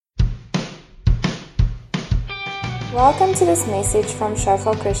Welcome to this message from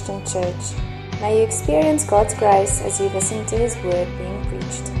Shofar Christian Church. May you experience God's grace as you listen to His word being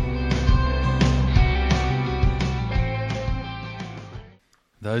preached.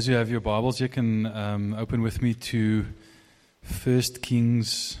 Those who have your Bibles, you can open with me to 1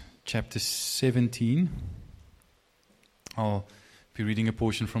 Kings chapter 17. I'll be reading a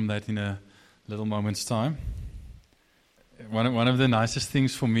portion from that in a little moment's time. One of the nicest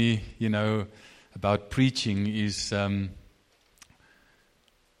things for me, about preaching is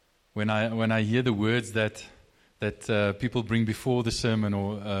when I hear the words that people bring before the sermon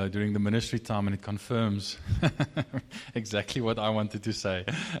or during the ministry time, and it confirms exactly what I wanted to say.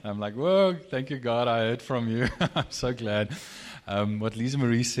 I'm like, whoa, thank you, God, I heard from you. I'm so glad. What Lisa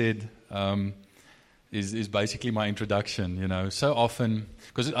Marie said is basically my introduction. So often,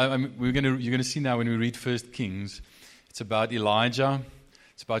 because you're going to see now when we read 1 Kings, it's about Elijah.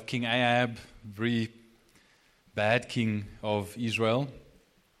 It's about King Ahab, very bad king of Israel.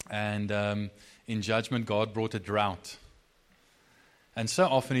 And in judgment, God brought a drought. And so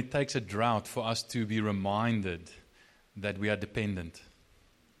often it takes a drought for us to be reminded that we are dependent.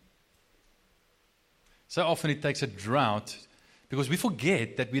 So often it takes a drought because we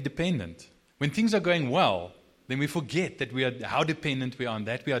forget that we're dependent. When things are going well, then we forget that how dependent we are and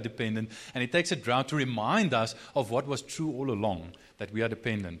that we are dependent. And it takes a drought to remind us of what was true all along, that we are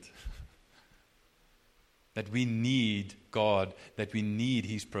dependent. That we need God, that we need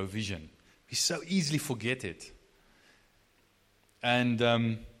His provision. We so easily forget it. And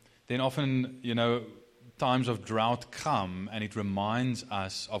then often, times of drought come and it reminds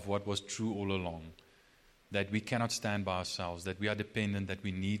us of what was true all along. That we cannot stand by ourselves, that we are dependent, that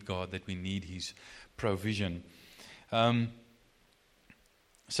we need God, that we need His provision.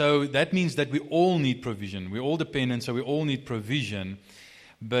 So that means that we all need provision. We're all dependent, so we all need provision.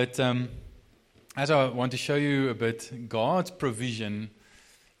 But as I want to show you a bit, God's provision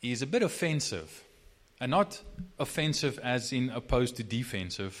is a bit offensive. And not offensive as in opposed to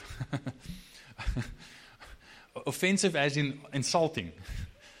defensive. Offensive as in insulting.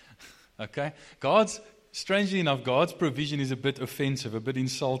 Okay? Strangely enough, God's provision is a bit offensive, a bit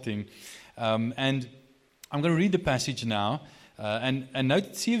insulting. And I'm going to read the passage now. And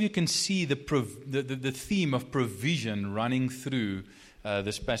see if you can see the theme of provision running through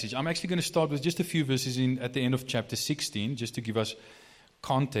this passage. I'm actually going to start with just a few verses at the end of chapter 16, just to give us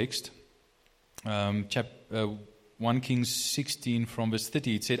context. 1 Kings 16 from verse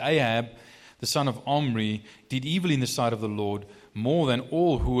 30, it said, Ahab, the son of Omri, did evil in the sight of the Lord more than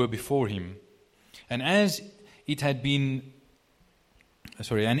all who were before him. And as if it had been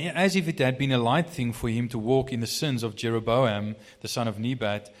a light thing for him to walk in the sins of Jeroboam, the son of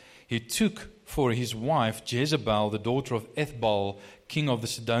Nebat, he took for his wife Jezebel, the daughter of Ethbaal, king of the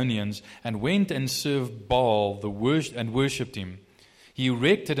Sidonians, and went and served Baal and worshipped him. He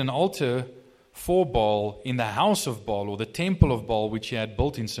erected an altar for Baal in the house of Baal, or the temple of Baal, which he had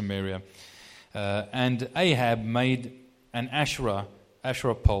built in Samaria. And Ahab made an Asherah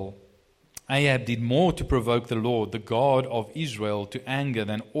pole. Ahab did more to provoke the Lord, the God of Israel, to anger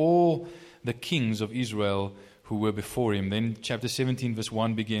than all the kings of Israel who were before him. Then chapter 17 verse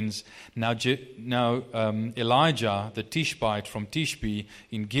 1 begins, Now Elijah the Tishbite from Tishbe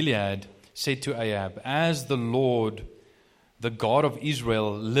in Gilead said to Ahab, As the Lord, the God of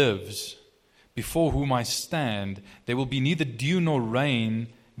Israel, lives, before whom I stand, there will be neither dew nor rain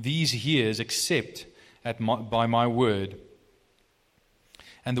these years except by my word.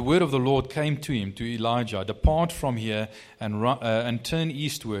 And the word of the Lord came to him, to Elijah, Depart from here and turn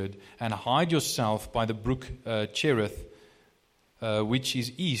eastward, and hide yourself by the brook Cherith, which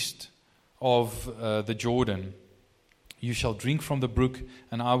is east of the Jordan. You shall drink from the brook,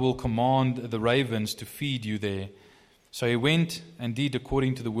 and I will command the ravens to feed you there. So he went and did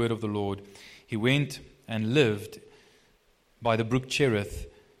according to the word of the Lord. He went and lived by the brook Cherith,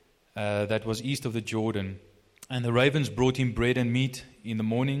 that was east of the Jordan. And the ravens brought him bread and meat in the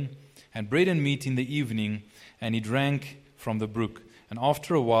morning, and bread and meat in the evening, and he drank from the brook. And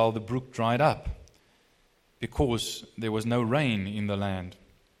after a while the brook dried up, because there was no rain in the land.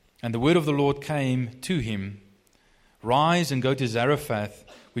 And the word of the Lord came to him, Rise and go to Zarephath,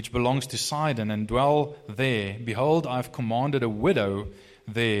 which belongs to Sidon, and dwell there. Behold, I have commanded a widow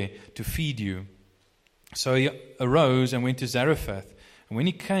there to feed you. So he arose and went to Zarephath. And when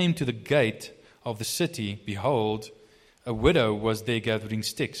he came to the gate of the city, behold, a widow was there gathering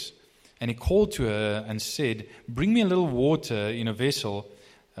sticks. And he called to her and said, Bring me a little water in a vessel,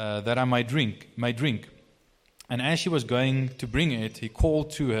 that I may drink. And as she was going to bring it, he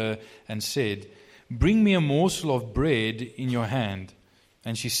called to her and said, Bring me a morsel of bread in your hand.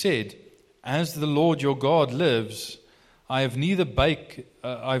 And she said, As the Lord your God lives, I've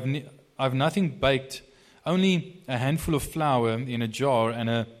nothing baked, only a handful of flour in a jar and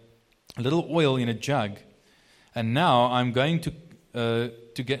a little oil in a jug. And now I'm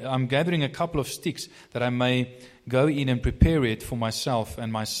I'm gathering a couple of sticks that I may go in and prepare it for myself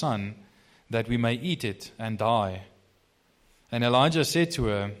and my son, that we may eat it and die." And Elijah said to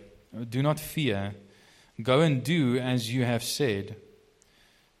her, "Do not fear. Go and do as you have said.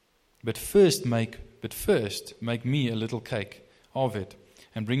 But first make me a little cake of it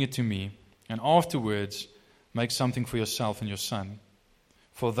and bring it to me. And afterwards make something for yourself and your son.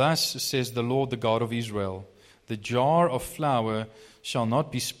 For thus says the Lord, the God of Israel, the jar of flour shall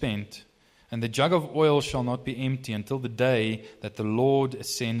not be spent, and the jug of oil shall not be empty until the day that the Lord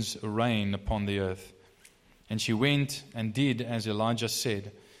sends rain upon the earth." And she went and did as Elijah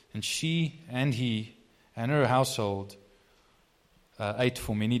said, and she and he and her household ate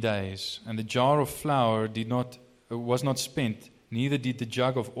for many days. And the jar of flour was not spent, neither did the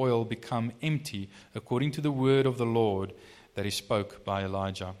jug of oil become empty, according to the word of the Lord that he spoke by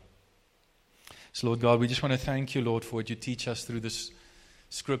Elijah. So, Lord God, we just want to thank you, Lord, for what you teach us through this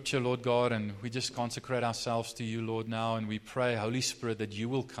scripture, Lord God, and we just consecrate ourselves to you, Lord, now, and we pray, Holy Spirit, that you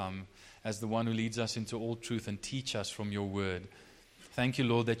will come as the one who leads us into all truth and teach us from your word. Thank you,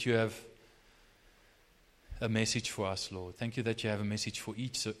 Lord, that you have a message for us, Lord. Thank you that you have a message for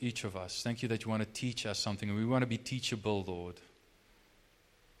each of us. Thank you that you want to teach us something, and we want to be teachable, Lord.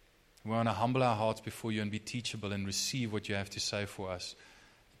 We want to humble our hearts before you and be teachable and receive what you have to say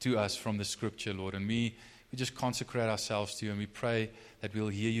to us from the scripture, Lord. And we just consecrate ourselves to you, and we pray that we'll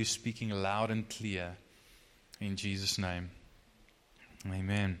hear you speaking loud and clear. In Jesus' name.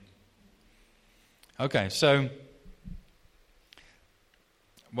 Amen. Okay, so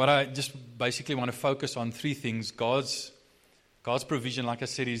what I just basically want to focus on three things. God's provision, like I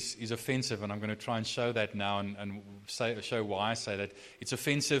said, is offensive, and I'm going to try and show that now and show why I say that. It's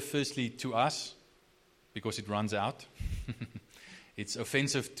offensive, firstly, to us, because it runs out. It's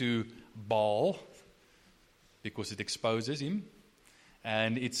offensive to Baal, because it exposes him.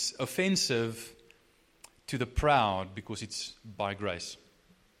 And it's offensive to the proud, because it's by grace.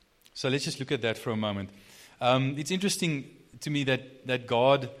 So let's just look at that for a moment. It's interesting to me that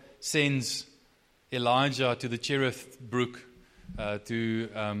God sends Elijah to the Cherith Brook to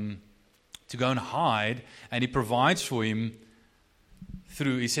go and hide, and he provides for him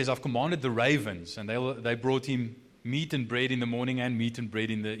he says, "I've commanded the ravens," and they brought him meat and bread in the morning and meat and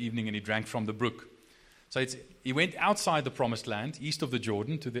bread in the evening, and he drank from the brook. So he went outside the promised land, east of the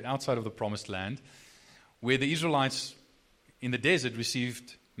Jordan, to the outside of the promised land, where the Israelites in the desert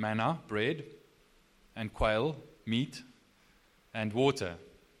received manna, bread, and quail, meat, and water,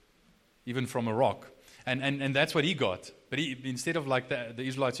 even from a rock. And that's what he got. But instead of like the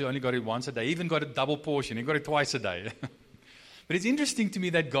Israelites who only got it once a day, he even got a double portion. He got it twice a day. But it's interesting to me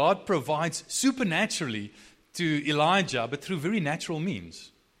that God provides supernaturally to Elijah, but through very natural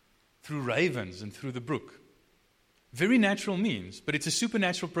means, through ravens and through the brook. Very natural means, but it's a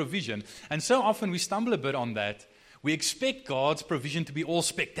supernatural provision. And so often we stumble a bit on that. We expect God's provision to be all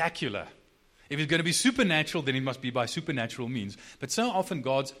spectacular. If it's going to be supernatural, then it must be by supernatural means. But so often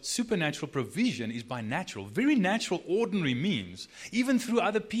God's supernatural provision is by natural, very natural, ordinary means, even through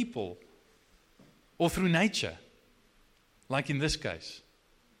other people or through nature, like in this case.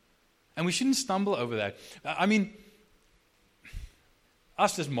 And we shouldn't stumble over that. I mean,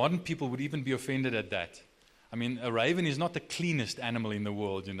 us as modern people would even be offended at that. I mean, a raven is not the cleanest animal in the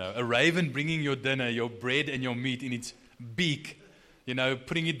world, you know. A raven bringing your dinner, your bread and your meat in its beak, you know,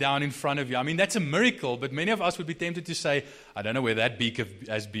 putting it down in front of you. I mean, that's a miracle, but many of us would be tempted to say, I don't know where that beak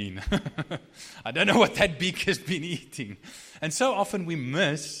has been. I don't know what that beak has been eating. And so often we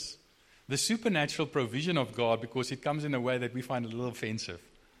miss the supernatural provision of God because it comes in a way that we find a little offensive.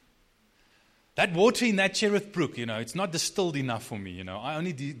 That water in that Cherith Brook, you know, it's not distilled enough for me, you know. I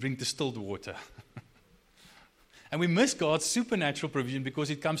only drink distilled water. And we miss God's supernatural provision because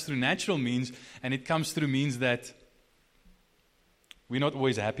it comes through natural means, and it comes through means that we're not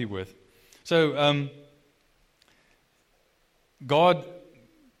always happy with. So, God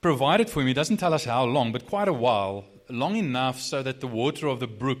provided for him. He doesn't tell us how long, but quite a while, long enough so that the water of the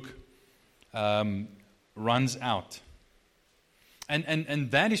brook runs out.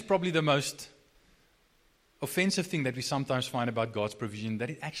 And that is probably the most offensive thing that we sometimes find about God's provision, that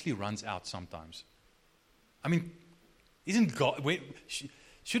it actually runs out sometimes. I mean,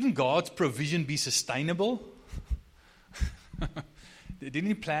 shouldn't God's provision be sustainable? Didn't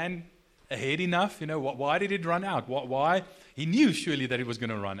he plan ahead enough? You know, why did it run out? Why? He knew surely that it was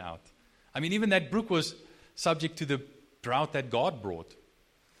going to run out. I mean, even that brook was subject to the drought that God brought.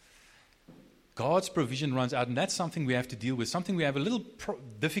 God's provision runs out, and that's something we have to deal with, something we have a little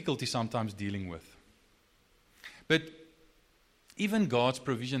difficulty sometimes dealing with. But even God's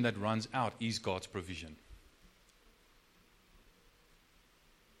provision that runs out is God's provision.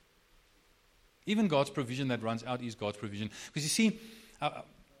 Even God's provision that runs out is God's provision. Because you see,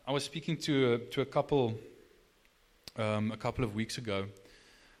 I was speaking to a couple of weeks ago,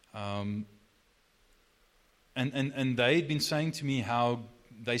 and they'd been saying to me how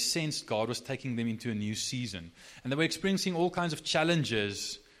they sensed God was taking them into a new season, and they were experiencing all kinds of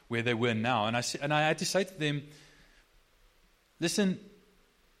challenges where they were now. And I had to say to them, listen,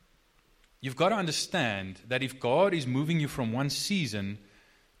 you've got to understand that if God is moving you from one season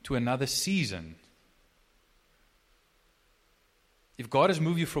to another season, if God has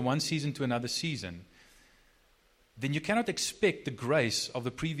moved you from one season to another season, then you cannot expect the grace of the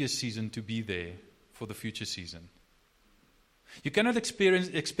previous season to be there for the future season. You cannot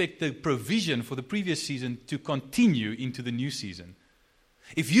expect the provision for the previous season to continue into the new season.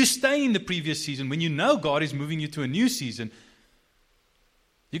 If you stay in the previous season, when you know God is moving you to a new season,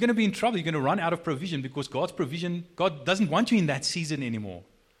 you're going to be in trouble. You're going to run out of provision because God's provision, God doesn't want you in that season anymore.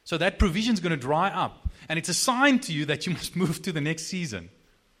 So that provision is going to dry up. And it's a sign to you that you must move to the next season.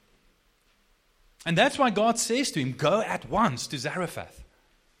 And that's why God says to him, go at once to Zarephath.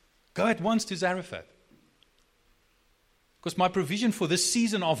 Go at once to Zarephath. Because my provision for this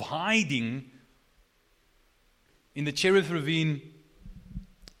season of hiding in the Cherith Ravine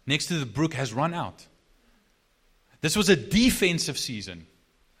next to the brook has run out. This was a defensive season.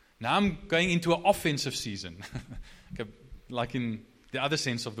 Now I'm going into an offensive season. Like in the other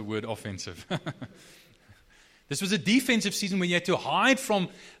sense of the word offensive. This was a defensive season when you had to hide from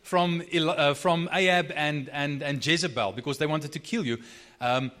Ahab and Jezebel because they wanted to kill you.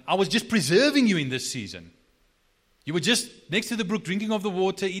 I was just preserving you in this season. You were just next to the brook, drinking of the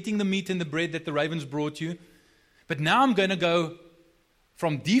water, eating the meat and the bread that the ravens brought you. But now I'm going to go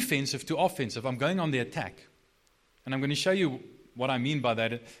from defensive to offensive. I'm going on the attack. And I'm going to show you what I mean by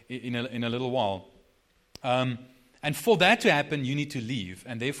that in a little while. And for that to happen, you need to leave.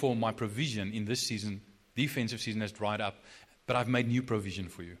 And therefore, my provision in this season, defensive season, has dried up. But I've made new provision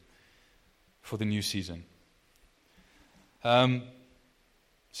for you for the new season.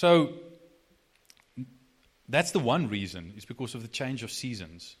 So that's the one reason. It's because of the change of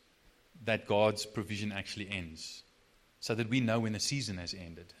seasons that God's provision actually ends. So that we know when the season has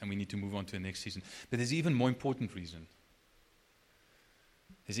ended and we need to move on to the next season. But there's an even more important reason.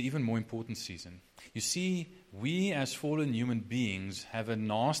 There's an even more important season. You see, we as fallen human beings have a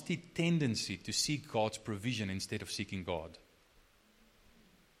nasty tendency to seek God's provision instead of seeking God.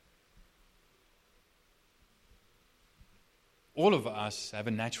 All of us have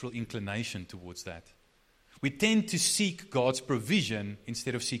a natural inclination towards that. We tend to seek God's provision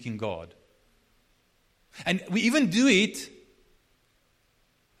instead of seeking God. And we even do it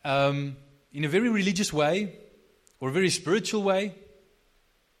in a very religious way or a very spiritual way,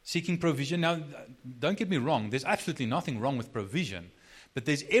 seeking provision. Now, don't get me wrong, there's absolutely nothing wrong with provision, but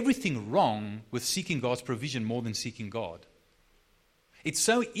there's everything wrong with seeking God's provision more than seeking God. It's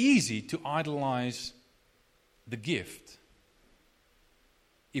so easy to idolize the gift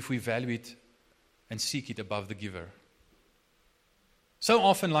if we value it and seek it above the giver. So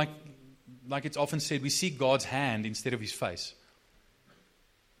often, like it's often said, we seek God's hand instead of His face.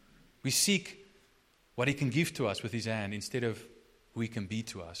 We seek what He can give to us with His hand instead of who He can be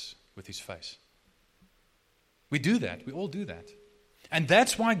to us with His face. We do that. We all do that. And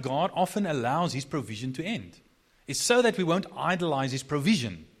that's why God often allows His provision to end. It's so that we won't idolize His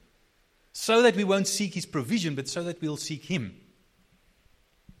provision. So that we won't seek His provision, but so that we'll seek Him.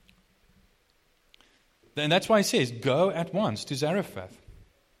 And that's why He says, go at once to Zarephath.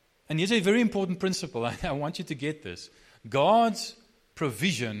 And here's a very important principle. I want you to get this. God's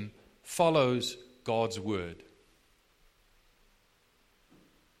provision follows God's word.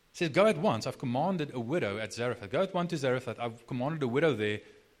 It says, go at once. I've commanded a widow at Zarephath. Go at once to Zarephath. I've commanded a widow there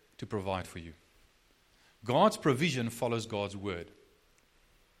to provide for you. God's provision follows God's word.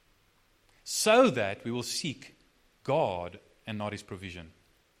 So that we will seek God and not His provision.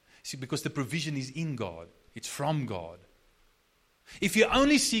 See, because the provision is in God. It's from God. If you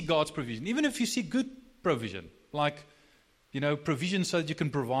only seek God's provision, even if you seek good provision, like, provision so that you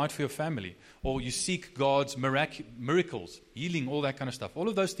can provide for your family, or you seek God's miracles, healing, all that kind of stuff, all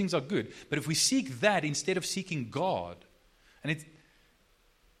of those things are good. But if we seek that instead of seeking God, and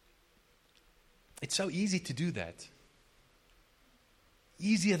it's so easy to do that,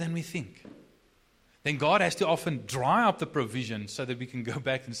 easier than we think, then God has to often dry up the provision so that we can go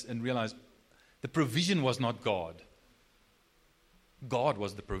back and realize the provision was not God. God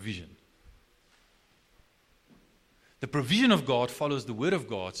was the provision. The provision of God follows the word of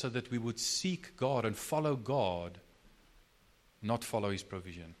God so that we would seek God and follow God, not follow His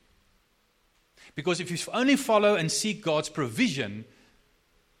provision. Because if you only follow and seek God's provision,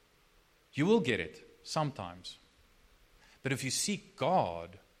 you will get it sometimes. But if you seek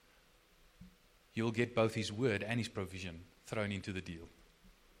God, you will get both His word and His provision thrown into the deal.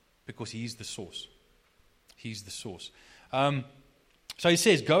 Because He is the source. He's the source. So He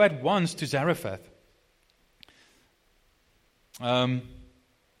says, go at once to Zarephath. I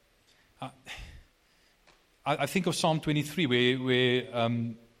think of Psalm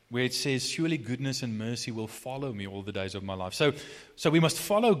 23 where it says, surely goodness and mercy will follow me all the days of my life. So we must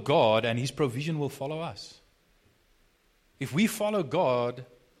follow God and His provision will follow us. If we follow God,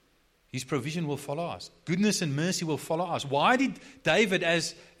 His provision will follow us. Goodness and mercy will follow us. Why did David,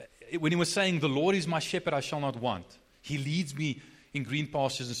 when he was saying, the Lord is my shepherd, I shall not want. He leads me in green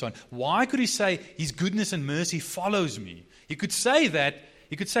pastures and so on. Why could he say, His goodness and mercy follows me? He could say that.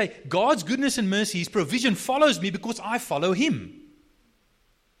 He could say, God's goodness and mercy, His provision follows me because I follow Him.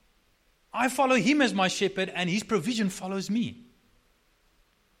 I follow Him as my shepherd and His provision follows me.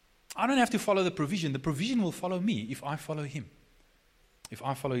 I don't have to follow the provision. The provision will follow me if I follow Him. If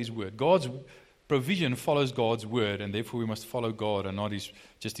I follow His word. God's provision follows God's word, and therefore we must follow God and not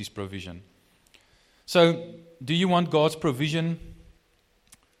just His provision. So, do you want God's provision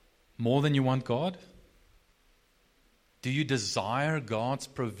more than you want God? Do you desire God's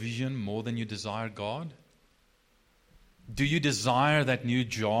provision more than you desire God? Do you desire that new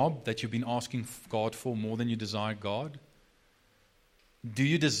job that you've been asking God for more than you desire God? Do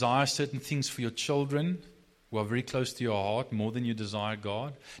you desire certain things for your children who are very close to your heart more than you desire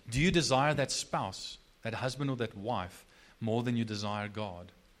God? Do you desire that spouse, that husband or that wife, more than you desire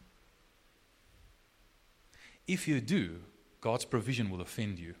God? If you do, God's provision will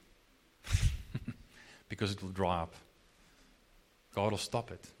offend you because it will dry up. God will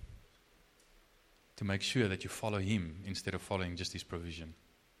stop it to make sure that you follow Him instead of following just His provision.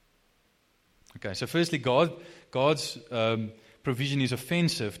 Okay, so firstly, God's provision is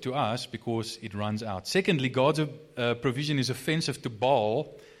offensive to us because it runs out. Secondly, God's provision is offensive to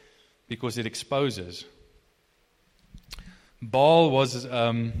Baal because it exposes. Baal was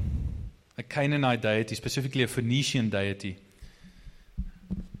a Canaanite deity, specifically a Phoenician deity.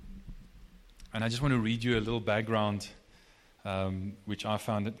 And I just want to read you a little background which I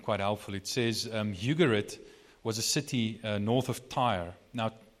found it quite helpful. It says, Ugarit was a city north of Tyre.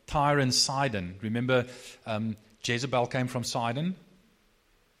 Now, Tyre and Sidon. Remember, Jezebel came from Sidon,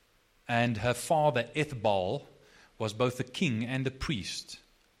 and her father, Ethbaal, was both the king and the priest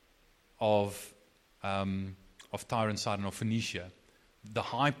of Tyre and Sidon, of Phoenicia, the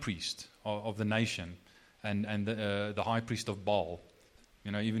high priest of the nation, and the high priest of Baal.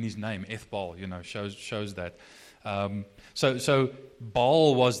 You know, even his name, Ethbaal, shows that. So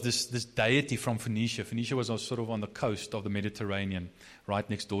Baal was this deity from Phoenicia. Phoenicia was sort of on the coast of the Mediterranean, right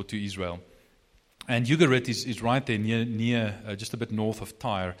next door to Israel. And Ugarit is right there near just a bit north of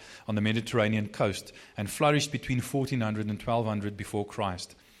Tyre on the Mediterranean coast, and flourished between 1400 and 1200 before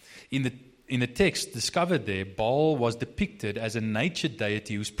Christ. In the text discovered there, Baal was depicted as a nature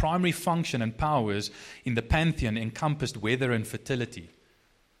deity whose primary function and powers in the pantheon encompassed weather and fertility.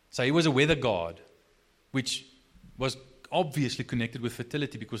 So he was a weather god, which was obviously connected with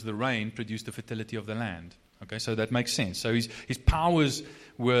fertility because the rain produced the fertility of the land. Okay, so that makes sense. So his powers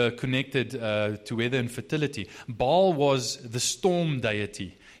were connected to weather and fertility. Baal was the storm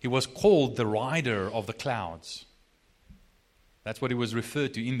deity. He was called the rider of the clouds. That's what he was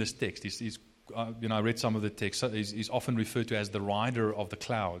referred to in this text. I read some of the text. He's often referred to as the rider of the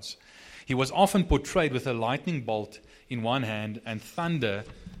clouds. He was often portrayed with a lightning bolt in one hand, and thunder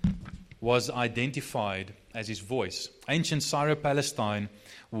was identified as his voice. Ancient Syro-Palestine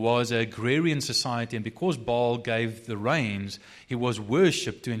was an agrarian society, and because Baal gave the rains, he was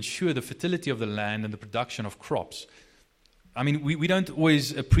worshipped to ensure the fertility of the land and the production of crops. I mean, we don't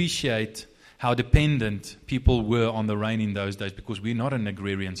always appreciate how dependent people were on the rain in those days because we're not an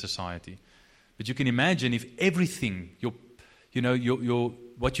agrarian society. But you can imagine if everything,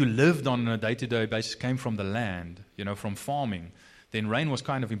 what you lived on a day-to-day basis came from the land, from farming, then rain was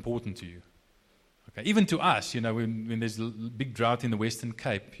kind of important to you. Okay, even to us, when there's a big drought in the Western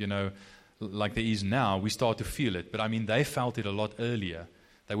Cape, like there is now, we start to feel it. But I mean, they felt it a lot earlier.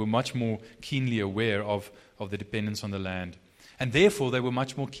 They were much more keenly aware of the dependence on the land. And therefore, they were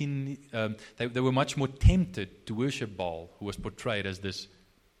much more they were much more tempted to worship Baal, who was portrayed as this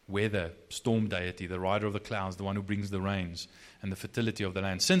weather, storm deity, the rider of the clouds, the one who brings the rains and the fertility of the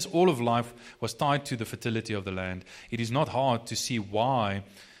land. Since all of life was tied to the fertility of the land, it is not hard to see why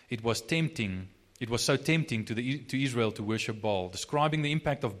it was tempting it was so tempting to Israel to worship Baal. Describing the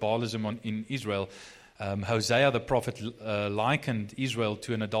impact of Baalism in Israel, Hosea the prophet likened Israel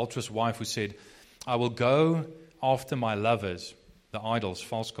to an adulterous wife who said, I will go after my lovers, the idols,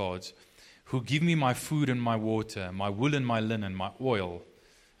 false gods, who give me my food and my water, my wool and my linen, my oil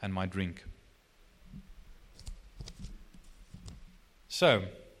and my drink. So,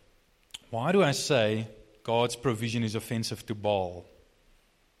 why do I say God's provision is offensive to Baal?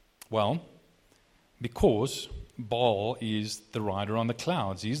 Well, because Baal is the rider on the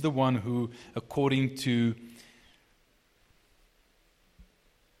clouds. He's the one who, according to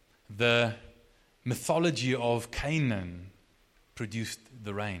the mythology of Canaan, produced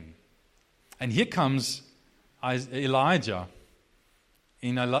the rain. And here comes Elijah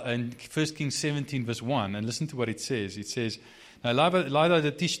in 1 Kings 17 verse 1, and listen to what it says. It says, now Elijah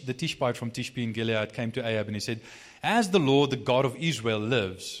the Tishbite from Tishbe in Gilead came to Ahab and he said, as the Lord, the God of Israel,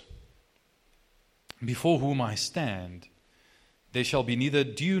 lives, before whom I stand, there shall be neither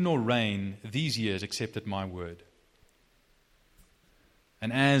dew nor rain these years except at my word.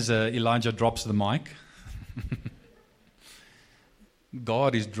 And as Elijah drops the mic,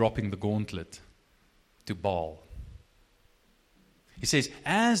 God is dropping the gauntlet to Baal. He says,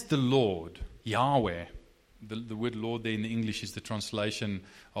 as the Lord, Yahweh, the word Lord there in the English is the translation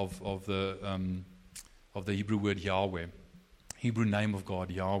of the Hebrew word Yahweh, Hebrew name of God,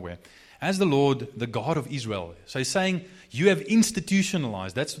 Yahweh. As the Lord, the God of Israel. So he's saying, you have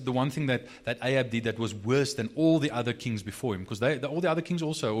institutionalized. That's the one thing that Ahab did that was worse than all the other kings before him. Because all the other kings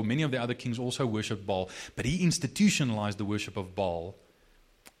also, or many of the other kings also worshipped Baal. But he institutionalized the worship of Baal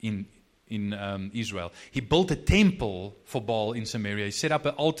in Israel. He built a temple for Baal in Samaria. He set up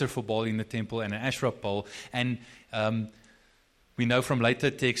an altar for Baal in the temple and an Asherah pole. And we know from later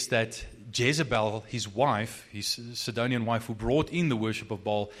texts that Jezebel, his wife, his Sidonian wife who brought in the worship of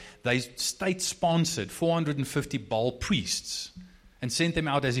Baal, they state-sponsored 450 Baal priests and sent them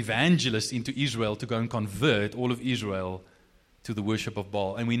out as evangelists into Israel to go and convert all of Israel to the worship of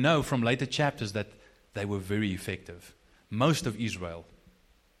Baal. And we know from later chapters that they were very effective. Most of Israel,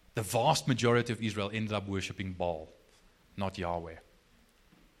 the vast majority of Israel, ended up worshiping Baal, not Yahweh.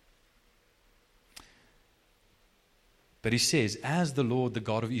 But he says, as the Lord, the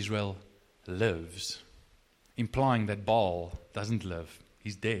God of Israel, lives, implying that Baal doesn't live.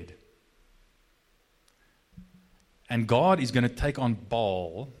 He's dead. And God is going to take on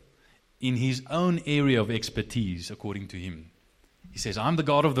Baal in his own area of expertise, according to him. He says, I'm the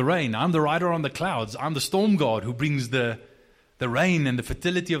God of the rain. I'm the rider on the clouds. I'm the storm god who brings the rain and the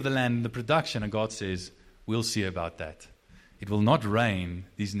fertility of the land and the production. And God says, we'll see about that. It will not rain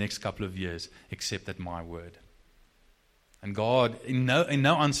these next couple of years except at my word. And God, in no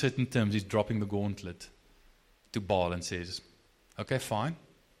uncertain terms, is dropping the gauntlet to Baal and says, okay, fine.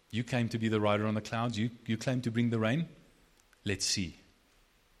 You came to be the rider on the clouds. You claim to bring the rain. Let's see.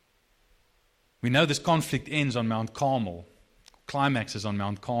 We know this conflict ends on Mount Carmel, climaxes on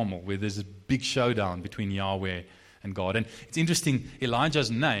Mount Carmel, where there's a big showdown between Yahweh and God. And it's interesting, Elijah's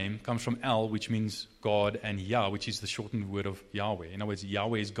name comes from El, which means God, and Yah, which is the shortened word of Yahweh. In other words,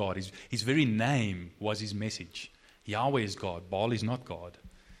 Yahweh is God. His very name was his message. Yahweh is God. Baal is not God.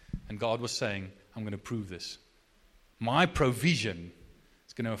 And God was saying, I'm going to prove this. My provision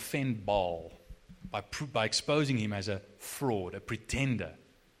is going to offend Baal by exposing him as a fraud, a pretender,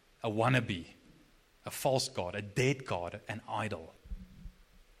 a wannabe, a false god, a dead god, an idol.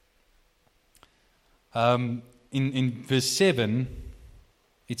 In verse 7,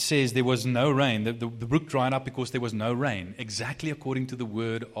 it says there was no rain. The brook dried up because there was no rain, exactly according to the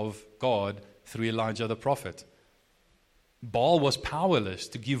word of God through Elijah the prophet. Baal was powerless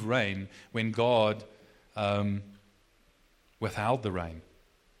to give rain when God withheld the rain.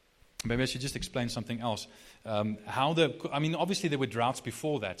 Maybe I should just explain something else. Obviously there were droughts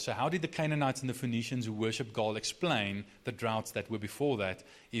before that. So how did the Canaanites and the Phoenicians who worshipped Baal explain the droughts that were before that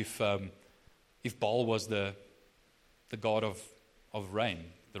if Baal was the god of rain,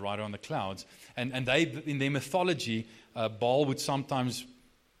 the rider on the clouds? And they, in their mythology, Baal would sometimes,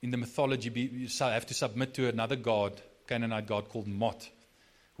 in the mythology, have to submit to another god, Canaanite god called Mot,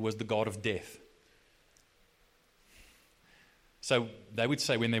 who was the god of death. So they would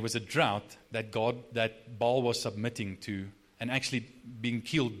say when there was a drought, that Baal was submitting to and actually being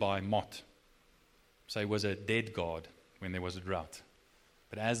killed by Mot. So he was a dead god when there was a drought.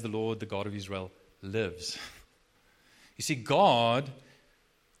 But as the Lord, the God of Israel, lives. You see, drought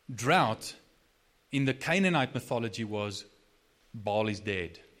in the Canaanite mythology was Baal is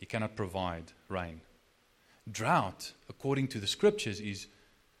dead. He cannot provide rain. Drought, according to the scriptures, is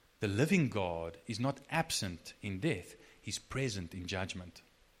the living God is not absent in death. He's present in judgment.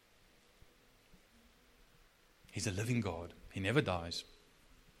 He's a living God. He never dies.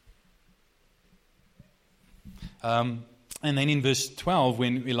 And then in verse 12,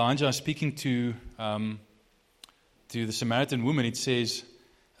 when Elijah is speaking to the Samaritan woman, it says,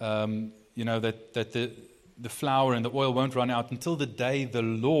 that the flour and the oil won't run out until the day the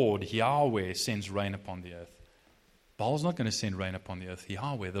Lord, Yahweh, sends rain upon the earth. Baal's not going to send rain upon the earth.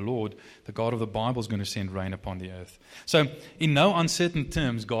 Yahweh, the Lord, the God of the Bible, is going to send rain upon the earth. So, in no uncertain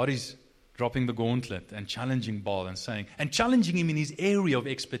terms, God is dropping the gauntlet and challenging Baal and challenging him in his area of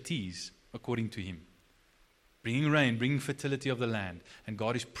expertise, according to him. Bringing rain, bringing fertility of the land. And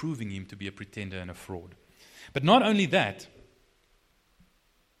God is proving him to be a pretender and a fraud. But not only that,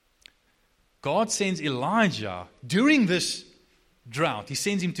 God sends Elijah during this drought. He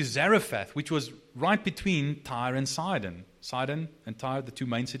sends him to Zarephath, which was right between Tyre and Sidon. Sidon and Tyre, the two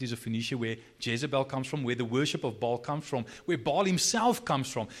main cities of Phoenicia, where Jezebel comes from, where the worship of Baal comes from, where Baal himself comes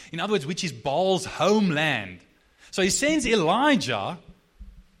from. In other words, which is Baal's homeland. So he sends Elijah,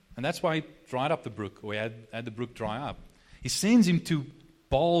 and that's why he dried up the brook, or he had the brook dry up. He sends him to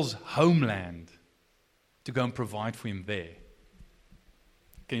Baal's homeland to go and provide for him there.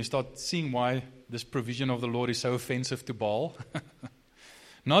 Can you start seeing why this provision of the Lord is so offensive to Baal?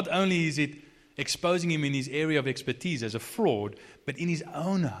 Not only is it exposing him in his area of expertise as a fraud, but in his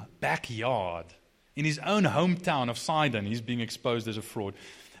own backyard, in his own hometown of Sidon, he's being exposed as a fraud.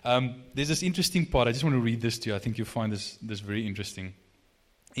 There's this interesting part. I just want to read this to you. I think you'll find this very interesting.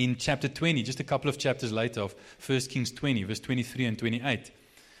 In chapter 20, just a couple of chapters later of 1 Kings 20, verse 23 and 28,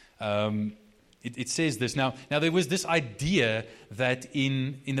 it says this. Now there was this idea that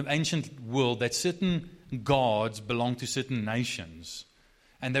in the ancient world that certain gods belonged to certain nations,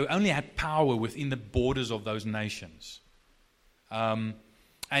 and they only had power within the borders of those nations. And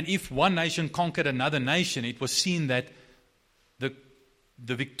if one nation conquered another nation, it was seen that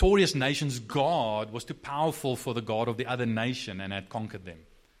the victorious nation's god was too powerful for the god of the other nation and had conquered them.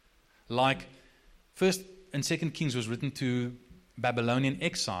 Like 1 and 2 Kings was written to Babylonian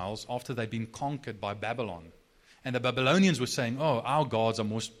exiles after they'd been conquered by Babylon. And the Babylonians were saying, our gods are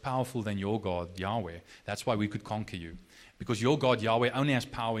more powerful than your God, Yahweh. That's why we could conquer you. Because your God, Yahweh, only has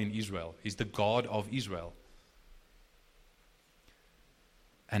power in Israel. He's the God of Israel.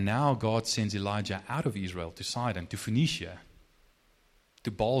 And now God sends Elijah out of Israel to Sidon, to Phoenicia,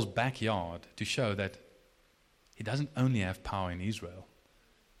 to Baal's backyard, to show that he doesn't only have power in Israel.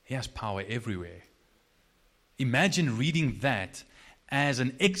 He has power everywhere. Imagine reading that as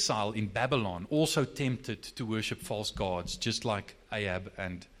an exile in Babylon, also tempted to worship false gods, just like Ahab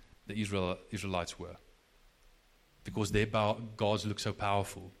and the Israelites were. Because their gods look so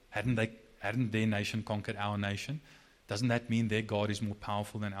powerful. Hadn't their nation conquered our nation? Doesn't that mean their God is more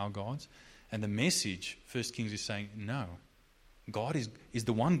powerful than our gods? And the message, 1 Kings is saying, no. God is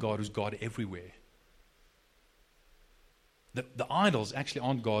the one God who's God everywhere. The idols actually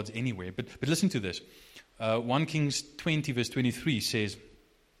aren't gods anywhere. But listen to this. 1 Kings 20 verse 23 says,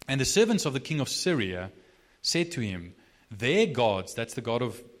 and the servants of the king of Syria said to him, their gods, that's the God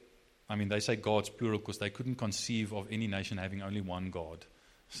of, they say gods plural because they couldn't conceive of any nation having only one God.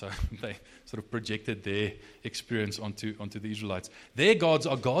 So they sort of projected their experience onto the Israelites. Their gods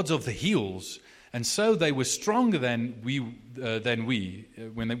are gods of the hills, and so they were stronger than we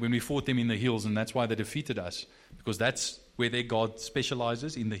when we fought them in the hills, and that's why they defeated us, because that's where their God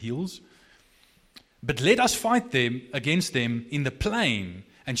specializes, in the hills. But let us fight against them in the plain,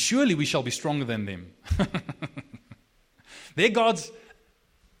 and surely we shall be stronger than them. Their gods,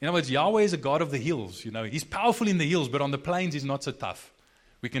 in other words, Yahweh is a God of the hills. He's powerful in the hills, but on the plains he's not so tough.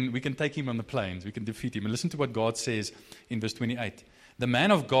 We can take him on the plains. We can defeat him. And listen to what God says in verse 28. The man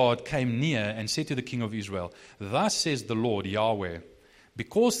of God came near and said to the king of Israel, thus says the Lord, Yahweh,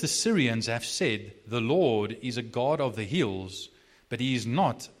 because the Syrians have said, the Lord is a God of the hills, but he is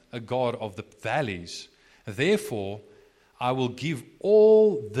not a God of the valleys. Therefore, I will give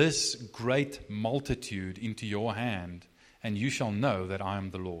all this great multitude into your hand, and you shall know that I am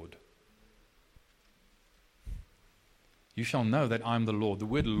the Lord. You shall know that I am the Lord. The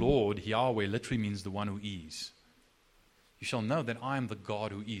word Lord, Yahweh, literally means the one who is. You shall know that I am the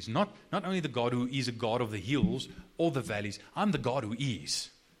God who is. Not only the God who is a God of the hills or the valleys. I'm the God who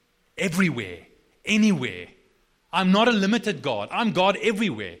is. Everywhere. Anywhere. I'm not a limited God. I'm God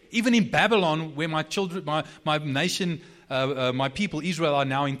everywhere. Even in Babylon, where my children, my nation, my people, Israel, are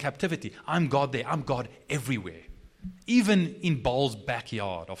now in captivity. I'm God there. I'm God everywhere. Even in Baal's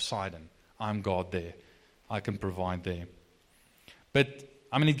backyard of Sidon, I'm God there. I can provide there. But,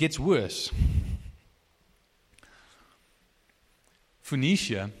 it gets worse.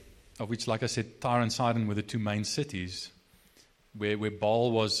 Phoenicia, of which, like I said, Tyre and Sidon were the two main cities, where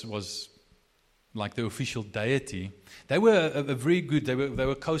Baal was like the official deity. They were a very good, they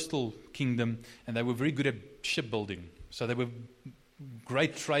were a coastal kingdom, and they were very good at shipbuilding. So they were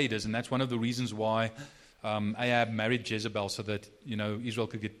great traders, and that's one of the reasons why Ahab married Jezebel, so that Israel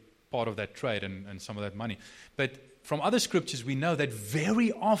could get part of that trade and some of that money. But from other scriptures, we know that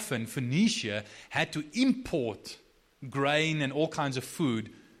very often Phoenicia had to import grain and all kinds of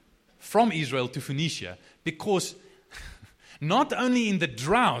food from Israel to Phoenicia, because not only in the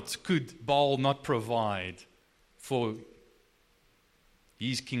drought could Baal not provide for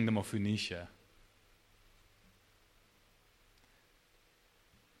his kingdom of Phoenicia,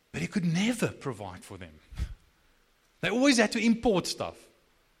 but he could never provide for them. They always had to import stuff.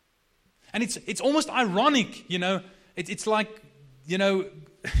 And it's almost ironic, It's like,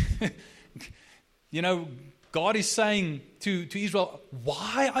 God is saying to Israel,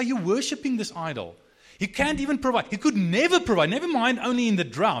 why are you worshiping this idol? He can't even provide. He could never provide, never mind only in the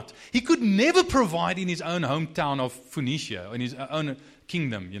drought. He could never provide in his own hometown of Phoenicia, in his own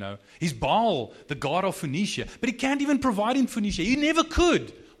kingdom, He's Baal, the god of Phoenicia. But he can't even provide in Phoenicia. He never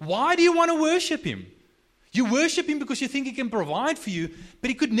could. Why do you want to worship him? You worship him because you think he can provide for you, but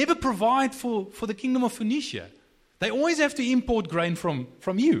he could never provide for the kingdom of Phoenicia. They always have to import grain from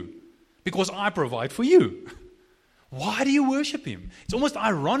you because I provide for you. Why do you worship him? It's almost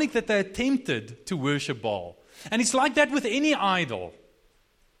ironic that they attempted to worship Baal. And it's like that with any idol.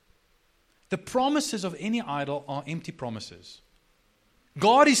 The promises of any idol are empty promises.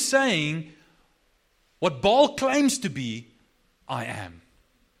 God is saying, what Baal claims to be, I am.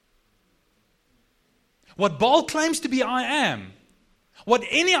 What Baal claims to be, I am. What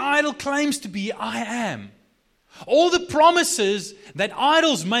any idol claims to be, I am. All the promises that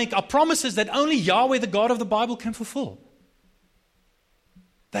idols make are promises that only Yahweh, the God of the Bible, can fulfill.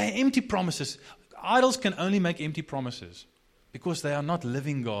 They are empty promises. Idols can only make empty promises because they are not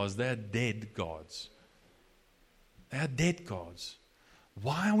living gods. They are dead gods. They are dead gods.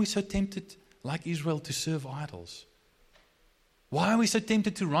 Why are we so tempted, like Israel, to serve idols? Why are we so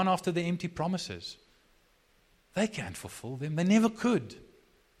tempted to run after the empty promises? They can't fulfill them. They never could.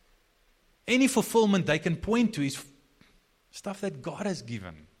 Any fulfillment they can point to is stuff that God has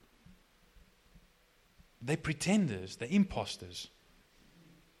given. They're pretenders. They're imposters.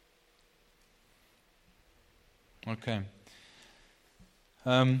 Okay.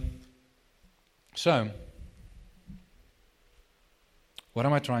 So, what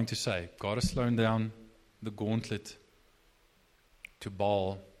am I trying to say? God has thrown down the gauntlet to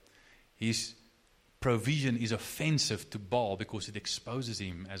Baal. His provision is offensive to Baal because it exposes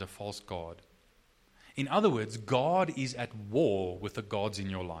him as a false god. In other words, God is at war with the gods in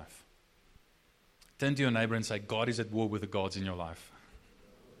your life. Turn to your neighbor and say, God is at war with the gods in your life.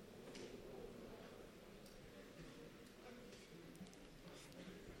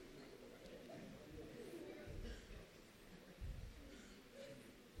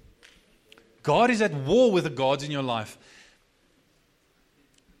 God is at war with the gods in your life.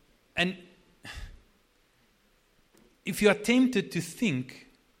 And if you are tempted to think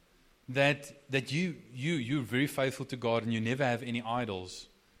that you're very faithful to God and you never have any idols,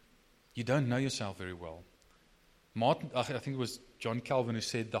 you don't know yourself very well. I think it was John Calvin who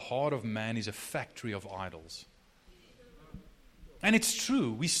said, the heart of man is a factory of idols. And it's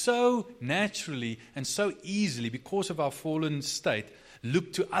true. We so naturally and so easily, because of our fallen state,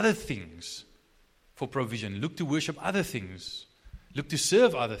 look to other things for provision, look to worship other things, look to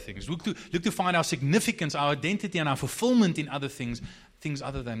serve other things, look to find our significance, our identity, and our fulfillment in other things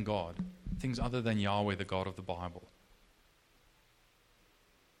other than God, things other than Yahweh, the God of the Bible.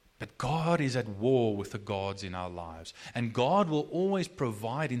 But God is at war with the gods in our lives. And God will always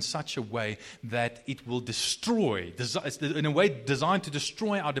provide in such a way that it will destroy, in a way designed to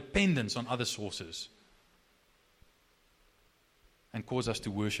destroy our dependence on other sources and cause us to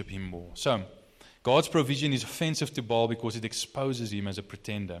worship Him more. So, God's provision is offensive to Baal because it exposes him as a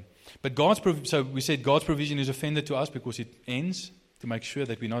pretender. But so we said God's provision is offensive to us because it ends to make sure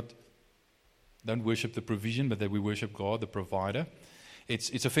that we don't worship the provision, but that we worship God, the provider.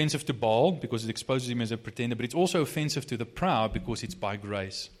 It's offensive to Baal because it exposes him as a pretender, but it's also offensive to the proud because it's by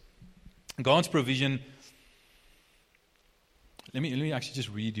grace. God's provision. Let me actually just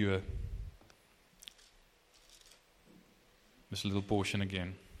read you this little portion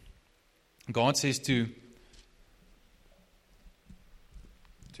again. God says to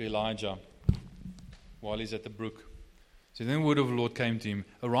Elijah while he's at the brook, so then the word of the Lord came to him,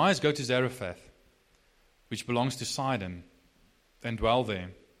 "Arise, go to Zarephath, which belongs to Sidon, and dwell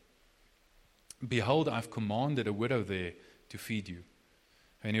there. Behold, I have commanded a widow there to feed you."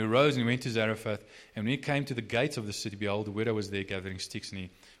 And he arose and he went to Zarephath, and when he came to the gates of the city, behold, the widow was there gathering sticks, and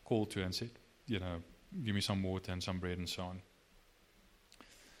he called to her and said, give me some water and some bread and so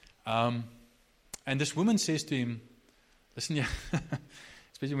on. And this woman says to him, listen, yeah,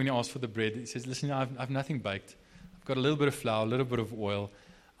 especially when he asks for the bread, he says, listen, I've nothing baked. I've got a little bit of flour, a little bit of oil.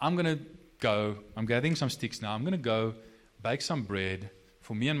 I'm gathering some sticks now. I'm going to go bake some bread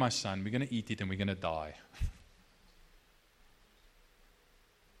for me and my son. We're going to eat it and we're going to die.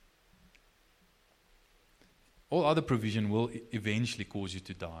 All other provision will eventually cause you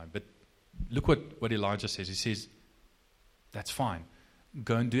to die. But look what Elijah says. He says, that's fine.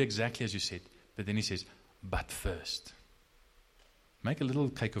 Go and do exactly as you said. But then he says, but first, make a little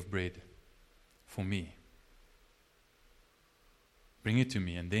cake of bread for me. Bring it to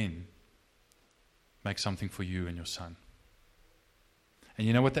me, and then make something for you and your son. And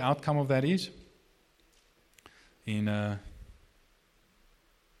you know what the outcome of that is? In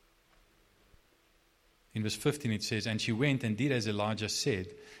verse 15 it says, and she went and did as Elijah said,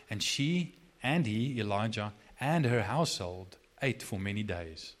 and she and he, Elijah, and her household ate for many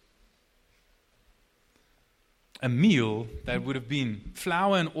days. A meal that would have been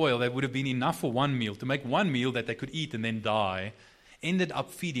flour and oil that would have been enough for one meal, to make one meal that they could eat and then die, ended up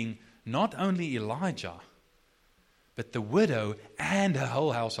feeding not only Elijah, but the widow and her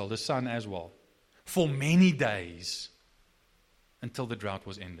whole household, the son as well, for many days until the drought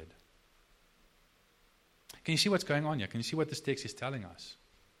was ended. Can you see what's going on here? Can you see what this text is telling us?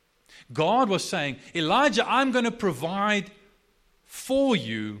 God was saying, Elijah, I'm going to provide for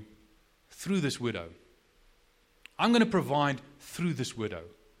you through this widow. I'm going to provide through this widow.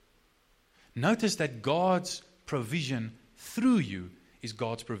 Notice that God's provision through you is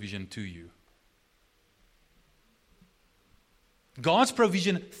God's provision to you. God's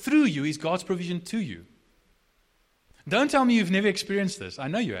provision through you is God's provision to you. Don't tell me you've never experienced this. I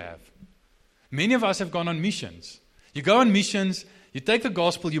know you have. Many of us have gone on missions. You go on missions, you take the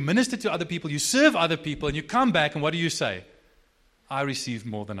gospel, you minister to other people, you serve other people, and you come back, and what do you say? I received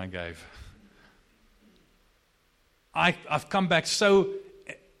more than I gave. I've come back so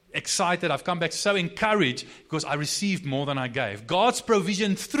excited, I've come back so encouraged because I received more than I gave. God's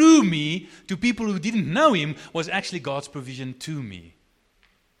provision through me to people who didn't know Him was actually God's provision to me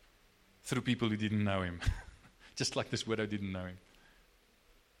through people who didn't know Him. Just like this widow didn't know Him.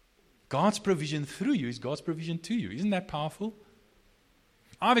 God's provision through you is God's provision to you. Isn't that powerful?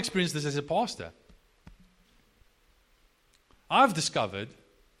 I've experienced this as a pastor. I've discovered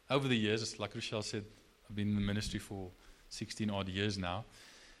over the years, like Rochelle said, I've been in the ministry for 16 odd years now.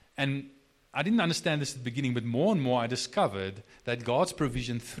 And I didn't understand this at the beginning, but more and more I discovered that God's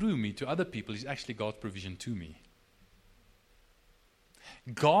provision through me to other people is actually God's provision to me.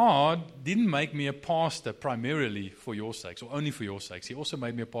 God didn't make me a pastor primarily for your sakes, or only for your sakes. He also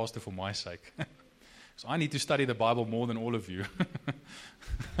made me a pastor for my sake. So I need to study the Bible more than all of you.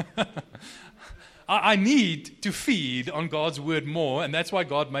 I need to feed on God's word more, and that's why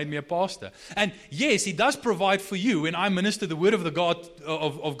God made me a pastor. And yes, He does provide for you when I minister the word of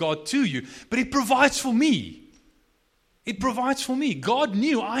God to you, but He provides for me. It provides for me. God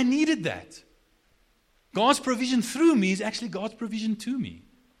knew I needed that. God's provision through me is actually God's provision to me.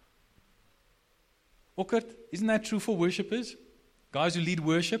 Okkert, isn't that true for worshipers? Guys who lead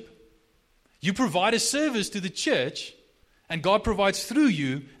worship? You provide a service to the church, and God provides through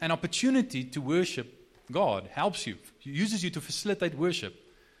you an opportunity to worship God, helps you, uses you to facilitate worship.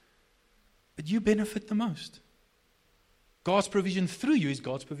 But you benefit the most. God's provision through you is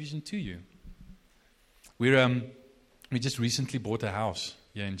God's provision to you. We just recently bought a house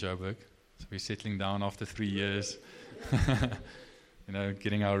here in Joburg. So we're settling down after 3 years.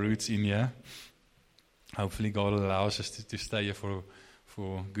 Getting our roots in here. Hopefully God will allow us to stay here for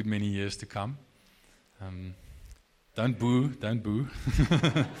a good many years to come. Don't boo.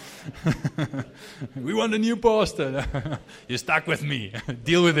 We want a new pastor. You're stuck with me.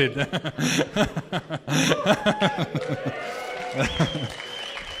 Deal with it.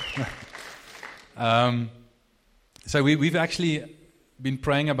 So we've actually been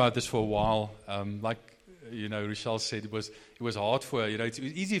praying about this for a while. Rochelle said, it was hard for her. It was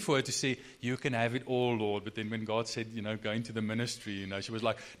easy for her to say, you can have it all, Lord. But then when God said, go into the ministry, she was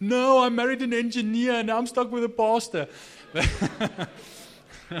like, no, I married an engineer and now I'm stuck with a pastor.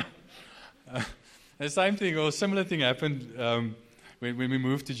 The same thing or similar thing happened when we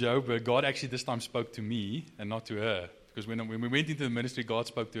moved to Joburg. God actually this time spoke to me and not to her. Because when we went into the ministry, God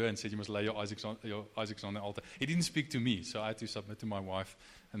spoke to her and said, you must lay your Isaacs on the altar. He didn't speak to me, so I had to submit to my wife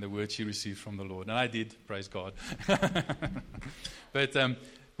and the word she received from the Lord. And I did, praise God. But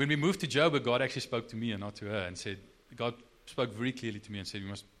when we moved to Joburg, God actually spoke to me and not to her and said, God spoke very clearly to me and said, you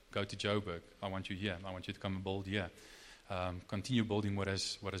must go to Joburg. I want you here. I want you to come and build here. Continue building what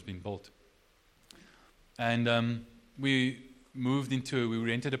has been built. And we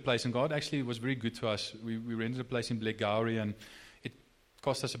rented a place, and God actually was very good to us. We rented a place in Blairgowrie, and it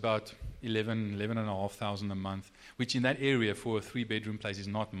cost us about $11,500 a month, which in that area for a 3-bedroom place is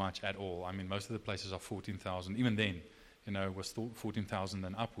not much at all. I mean, most of the places are $14,000. Even then, it was still $14,000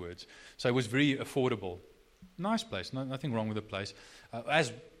 and upwards. So it was very affordable. Nice place, nothing wrong with the place.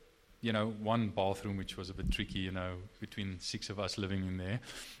 As one bathroom, which was a bit tricky, between 6 of us living in there.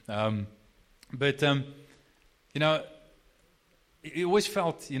 But it always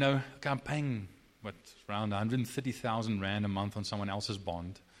felt, okay, I'm paying, around 130,000 Rand a month on someone else's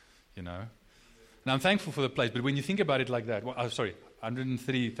bond, And I'm thankful for the place, but when you think about it like that,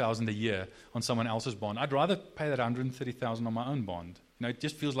 130,000 a year on someone else's bond, I'd rather pay that 130,000 on my own bond. It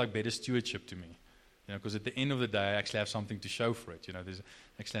just feels like better stewardship to me. Because at the end of the day, I actually have something to show for it. There's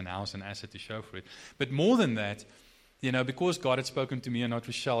actually an house, an asset to show for it. But more than that, because God had spoken to me and not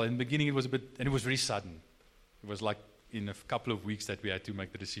Rochelle, in the beginning it was and it was very sudden. It was like in a couple of weeks that we had to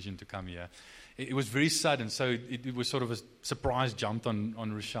make the decision to come here. It was very sudden, so it was sort of a surprise jumped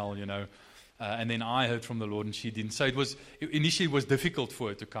on Rochelle, and then I heard from the Lord and she didn't. So initially it was difficult for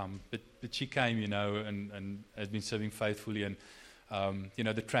her to come, but she came, and has been serving faithfully. And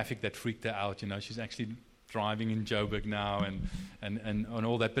the traffic that freaked her out, she's actually driving in Joburg now and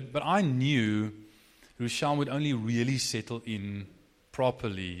all that. But I knew Rochelle would only really settle in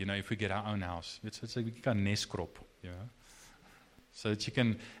properly, if we get our own house. It's like we can neskrop, so that she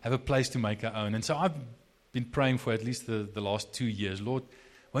can have a place to make her own. And so I've been praying for at least the last 2 years, Lord,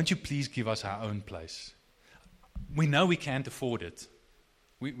 won't you please give us our own place? We know we can't afford it.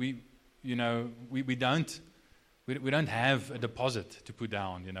 We don't have a deposit to put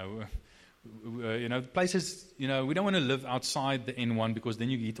down, places, we don't want to live outside the N1 because then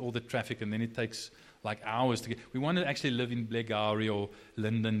you get all the traffic and then it takes like hours to get. We want to actually live in Blairgowrie or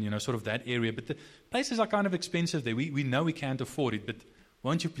Linden, sort of that area. But the places are kind of expensive there. We know we can't afford it, but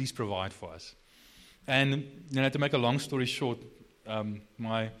won't you please provide for us? And, to make a long story short,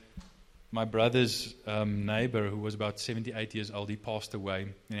 my brother's neighbor, who was about 78 years old, he passed away.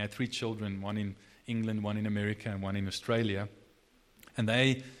 And he had 3 children, one in England, one in America, and one in Australia.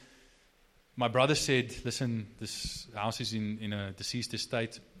 And my brother said, listen, this house is in a deceased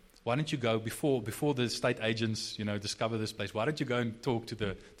estate. Why don't you go before the estate agents, discover this place? Why don't you go and talk to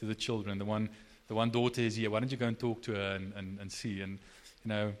the children? The one daughter is here. Why don't you go and talk to her and see? And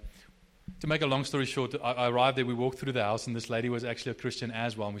to make a long story short, I arrived there. We walked through the house, and this lady was actually a Christian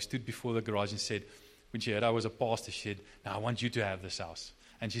as well. And we stood before the garage and said, when she heard I was a pastor, she said, "Now I want you to have this house."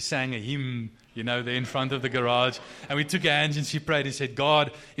 And she sang a hymn, there in front of the garage. And we took hands and she prayed and said,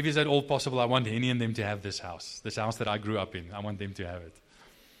 "God, if it's at all possible, I want Henny and them to have this house that I grew up in. I want them to have it."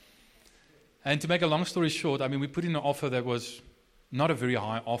 And to make a long story short, we put in an offer that was not a very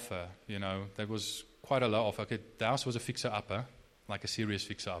high offer, that was quite a low offer. Okay, the house was a fixer-upper, like a serious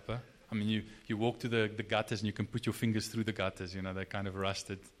fixer-upper. You walk to the gutters and you can put your fingers through the gutters, they kind of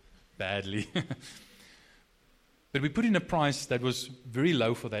rusted badly. But we put in a price that was very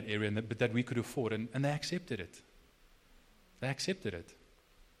low for that area, but that we could afford, and they accepted it. They accepted it.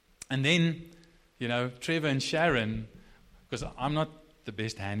 And then, Trevor and Sharon, because I'm not the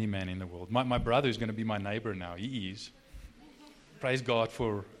best handyman in the world. My brother is going to be my neighbor now. He is. Praise God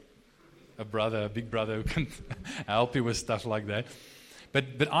for a big brother who can help you with stuff like that.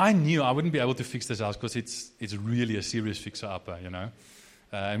 But I knew I wouldn't be able to fix this house because it's really a serious fixer-upper,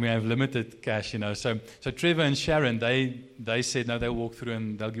 and we have limited cash, So Trevor and Sharon, they said, no, they'll walk through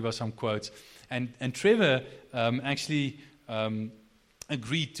and they'll give us some quotes. And Trevor actually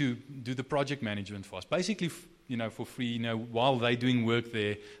agreed to do the project management for us. Basically, for free, while they're doing work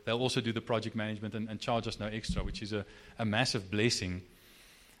there, they'll also do the project management and charge us no extra, which is a massive blessing.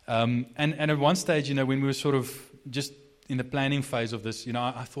 And at one stage, when we were sort of just in the planning phase of this,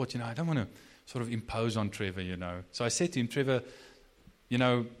 I thought, I don't want to sort of impose on Trevor, So I said to him, Trevor,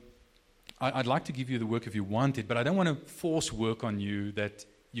 I'd like to give you the work if you want it, but I don't want to force work on you that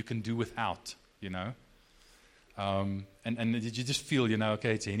you can do without, And you just feel,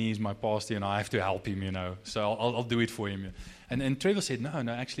 okay, it's Henny, he's my pastor, and I have to help him, So I'll do it for him. And Trevor said,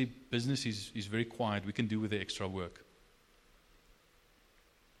 no, actually, business is very quiet. We can do with the extra work.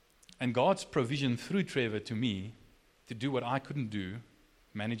 And God's provision through Trevor to me to do what I couldn't do,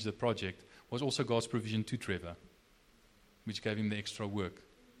 manage the project, was also God's provision to Trevor, which gave him the extra work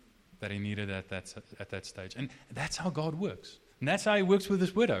that he needed at that stage. And that's how God works. And that's how he works with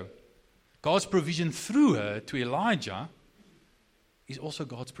this widow. God's provision through her to Elijah is also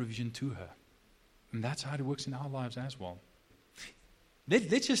God's provision to her. And that's how it works in our lives as well.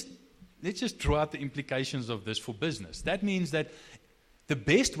 Let's just draw out the implications of this for business. That means that the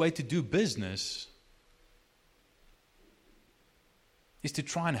best way to do business is to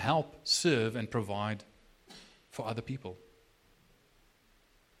try and help, serve, and provide for other people.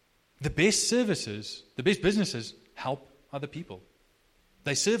 The best services, the best businesses help other people.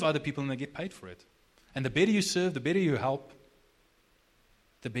 They serve other people and they get paid for it. And the better you serve, the better you help,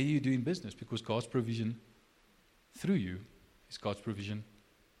 the better you do in business, because God's provision through you is God's provision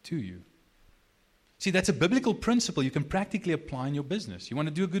to you. See, that's a biblical principle you can practically apply in your business. You want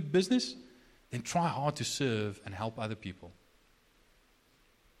to do a good business? Then try hard to serve and help other people.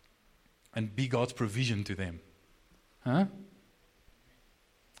 And be God's provision to them. Huh?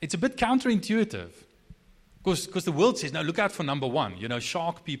 It's a bit counterintuitive. Because the world says, no, look out for number one.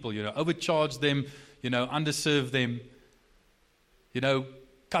 Shark people, overcharge them, underserve them,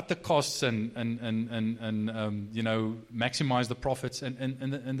 cut the costs and maximize the profits.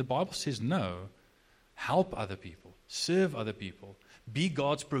 And the Bible says, no. Help other people. Serve other people. Be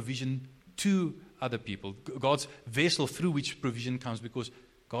God's provision to other people. God's vessel through which provision comes, because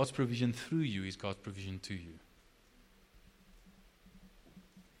God's provision through you is God's provision to you.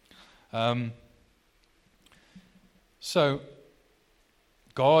 So,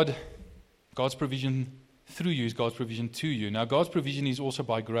 God's provision through you is God's provision to you. Now, God's provision is also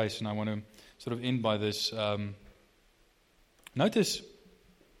by grace, and I want to sort of end by this. Notice,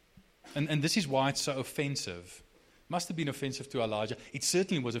 and this is why it's so offensive. It must have been offensive to Elijah. It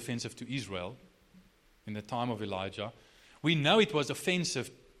certainly was offensive to Israel in the time of Elijah. We know it was offensive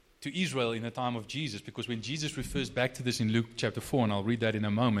to Israel in the time of Jesus, because when Jesus refers back to this in Luke chapter 4, and I'll read that in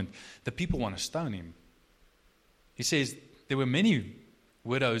a moment, the people want to stone him. He says there were many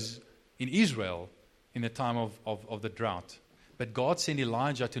widows in Israel in the time of the drought, but God sent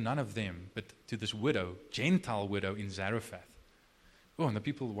Elijah to none of them, but to this widow, Gentile widow in Zarephath. Oh, and the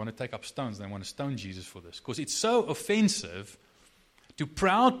people want to take up stones. They want to stone Jesus for this, because it's so offensive to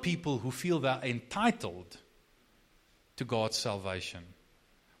proud people who feel they're entitled to God's salvation,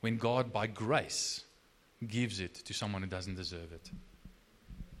 when God, by grace, gives it to someone who doesn't deserve it.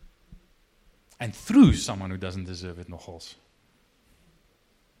 And through someone who doesn't deserve it, nogals.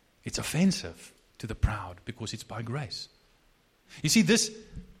 It's offensive to the proud because it's by grace. You see, this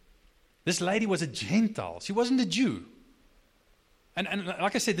lady was a Gentile. She wasn't a Jew. And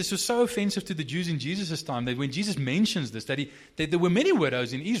like I said, this was so offensive to the Jews in Jesus' time that when Jesus mentions this, that there were many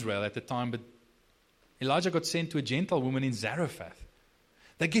widows in Israel at the time, but Elijah got sent to a Gentile woman in Zarephath.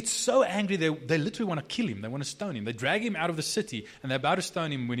 They get so angry, they literally want to kill him. They want to stone him. They drag him out of the city, and they're about to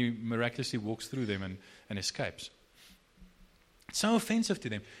stone him when he miraculously walks through them and escapes. It's so offensive to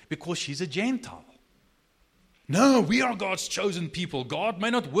them because she's a Gentile. No, we are God's chosen people. God may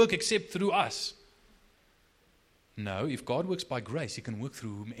not work except through us. No, if God works by grace, He can work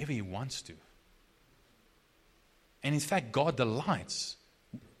through whomever He wants to. And in fact, God delights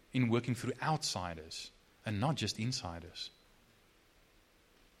in working through outsiders and not just insiders.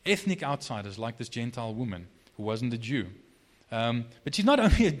 Ethnic outsiders like this Gentile woman who wasn't a Jew. But she's not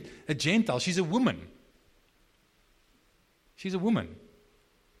only a Gentile, she's a woman. She's a woman.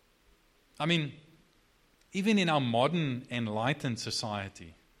 I mean, even in our modern enlightened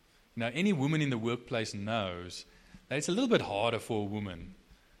society, any woman in the workplace knows that it's a little bit harder for a woman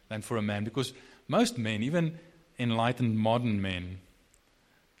than for a man, because most men, even enlightened modern men,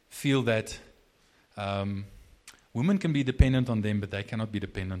 feel that women can be dependent on them, but they cannot be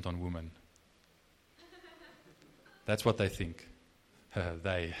dependent on women. That's what they think.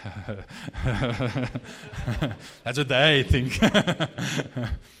 They. That's what they think.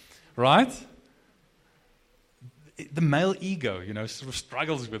 Right? The male ego, sort of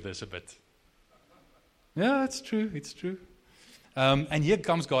struggles with this a bit. Yeah, it's true. It's true. And here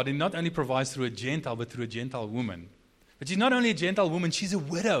comes God, and not only provides through a Gentile, but through a Gentile woman. But she's not only a Gentile woman, she's a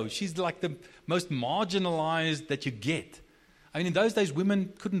widow. She's like the most marginalized that you get. I mean, in those days,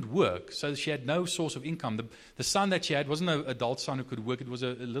 women couldn't work, so she had no source of income. The son that she had wasn't an adult son who could work, it was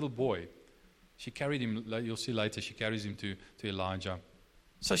a little boy. She carried him, you'll see later, she carries him to Elijah.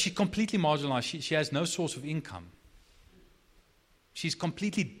 So she's completely marginalized. She has no source of income. She's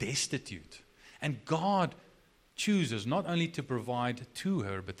completely destitute. And God chooses not only to provide to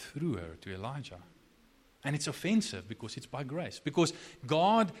her, but through her to Elijah. And it's offensive because it's by grace. Because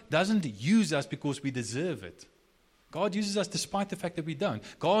God doesn't use us because we deserve it. God uses us despite the fact that we don't.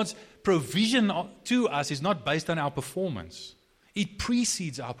 God's provision to us is not based on our performance. It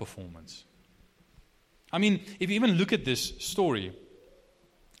precedes our performance. I mean, if you even look at this story,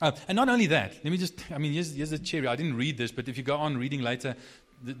 and not only that, here's the cherry. I didn't read this, but if you go on reading later,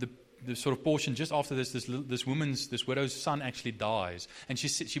 the sort of portion just after this widow's son actually dies. And she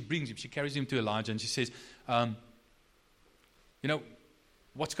carries him to Elijah, and she says,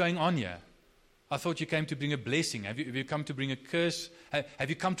 what's going on here? I thought you came to bring a blessing. Have you come to bring a curse? Have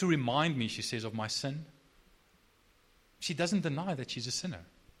you come to remind me, she says, of my sin? She doesn't deny that she's a sinner.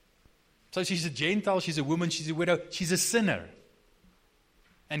 So she's a Gentile, she's a woman, she's a widow, she's a sinner.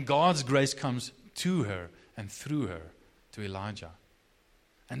 And God's grace comes to her and through her to Elijah.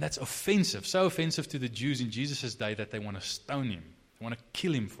 And that's offensive, so offensive to the Jews in Jesus' day that they want to stone him. They want to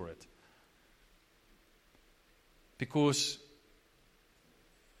kill him for it. Because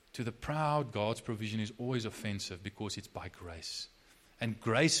to the proud, God's provision is always offensive because it's by grace. And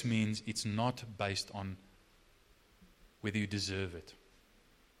grace means it's not based on whether you deserve it.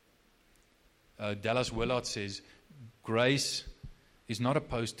 Dallas Willard says, grace is not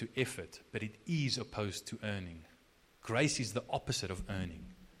opposed to effort, but it is opposed to earning. Grace is the opposite of earning.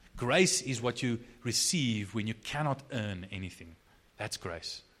 Grace is what you receive when you cannot earn anything. That's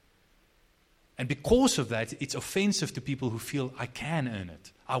grace. And because of that, it's offensive to people who feel, I can earn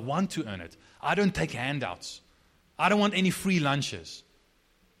it. I want to earn it. I don't take handouts. I don't want any free lunches.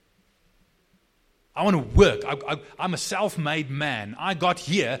 I want to work. I'm a self-made man. I got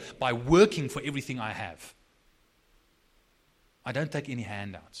here by working for everything I have. I don't take any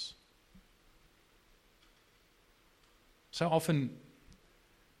handouts. So often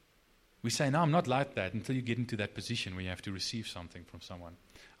we say, no, I'm not like that, until you get into that position where you have to receive something from someone.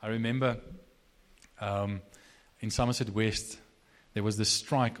 I remember in Somerset West, there was this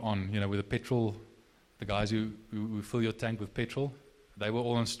strike on, with the petrol, the guys who fill your tank with petrol. They were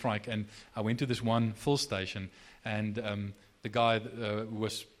all on strike, and I went to this one full station, and the guy who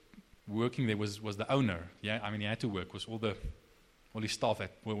was working there was the owner. Yeah, I mean, he had to work. Was all his staff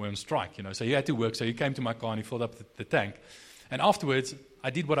were on strike, So he had to work. So he came to my car and he filled up the tank. And afterwards, I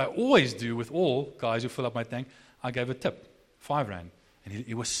did what I always do with all guys who fill up my tank. I gave a tip, 5 rand. And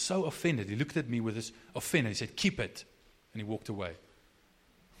he was so offended. He looked at me with this offended. He said, "Keep it," and he walked away.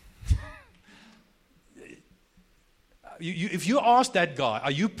 If you ask that guy,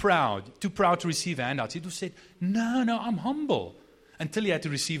 are you proud, too proud to receive handouts? He would have said, no, I'm humble. Until he had to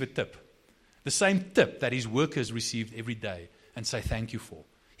receive a tip. The same tip that his workers received every day and say thank you for.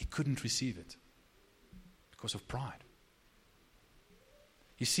 He couldn't receive it because of pride.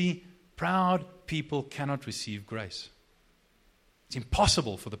 You see, proud people cannot receive grace. It's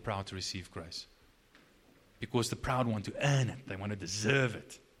impossible for the proud to receive grace because the proud want to earn it. They want to deserve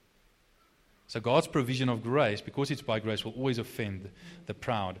it. So God's provision of grace, because it's by grace, will always offend the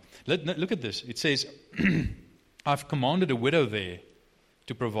proud. Look at this. It says, I've commanded a widow there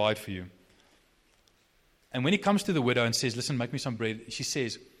to provide for you. And when he comes to the widow and says, listen, make me some bread, she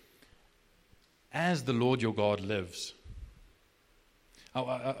says, as the Lord your God lives.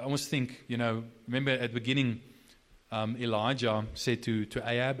 I almost think, remember at the beginning, Elijah said to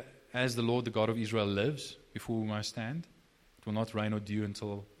Ahab, as the Lord, the God of Israel lives, before whom I stand, it will not rain or dew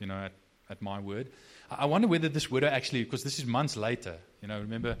until, at my word. I wonder whether this widow actually, because this is months later,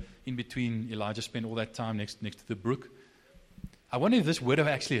 remember in between Elijah spent all that time next to the brook. I wonder if this widow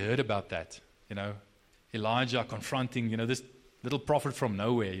actually heard about that, Elijah confronting, this little prophet from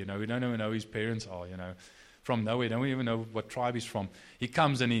nowhere, we don't even know who his parents are, from nowhere, don't even know what tribe he's from. He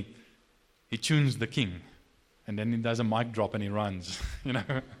comes and he tunes the king, and then he does a mic drop and he runs,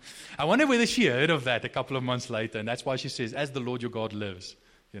 I wonder whether she heard of that a couple of months later, and that's why she says, as the Lord your God lives,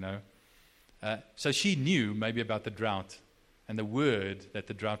 So she knew maybe about the drought and the word that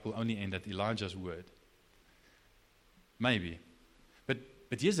the drought will only end at Elijah's word. Maybe.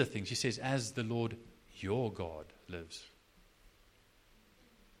 But here's the thing. She says, as the Lord your God lives.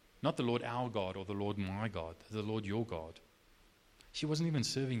 Not the Lord our God or the Lord my God. The Lord your God. She wasn't even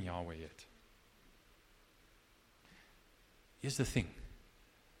serving Yahweh yet. Here's the thing.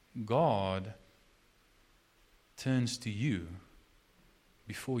 God turns to you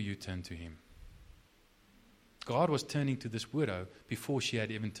before you turn to him. God was turning to this widow before she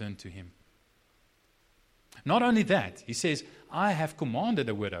had even turned to him. Not only that, he says, I have commanded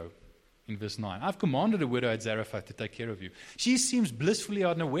a widow, in verse 9. I've commanded a widow at Zarephath to take care of you. She seems blissfully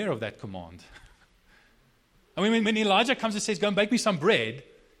unaware of that command. I mean, when Elijah comes and says, go and bake me some bread,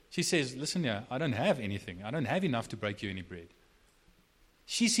 she says, listen here, I don't have anything. I don't have enough to bake you any bread.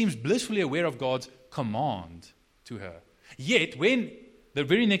 She seems blissfully aware of God's command to her. Yet, when the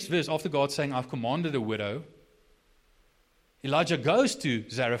very next verse, after God saying, I've commanded a widow, Elijah goes to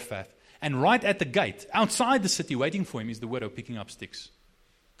Zarephath, and right at the gate, outside the city, waiting for him, is the widow picking up sticks.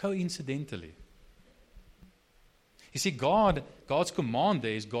 Coincidentally. You see, God's command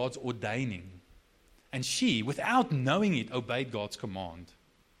there is God's ordaining. And she, without knowing it, obeyed God's command.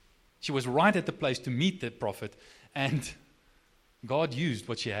 She was right at the place to meet the prophet, and God used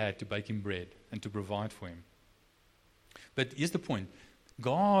what she had to bake him bread and to provide for him. But here's the point.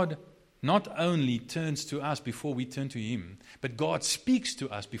 God not only turns to us before we turn to Him, but God speaks to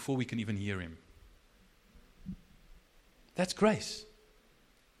us before we can even hear Him. That's grace.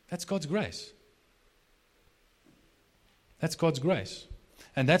 That's God's grace. That's God's grace.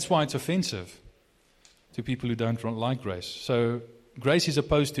 And that's why it's offensive to people who don't like grace. So grace is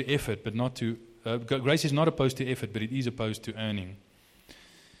opposed to effort, but not to... grace is not opposed to effort, but it is opposed to earning.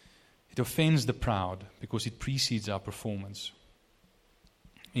 It offends the proud because it precedes our performance.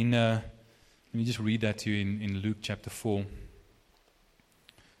 Let me just read that to you in Luke chapter 4,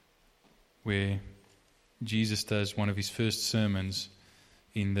 where Jesus does one of his first sermons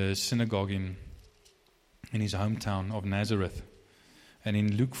in the synagogue in his hometown of Nazareth. And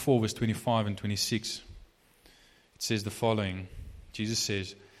in Luke 4, verse 25 and 26, it says the following. Jesus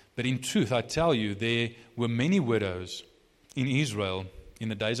says, "But in truth I tell you, there were many widows in Israel in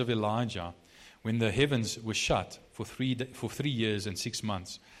the days of Elijah, when the heavens were shut for 3 years and 6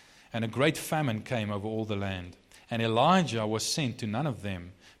 months, and a great famine came over all the land. And Elijah was sent to none of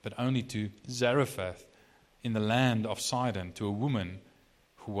them, but only to Zarephath in the land of Sidon, to a woman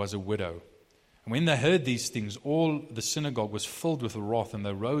who was a widow. And when they heard these things, all the synagogue was filled with wrath, and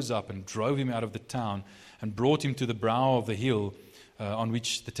they rose up and drove him out of the town and brought him to the brow of the hill on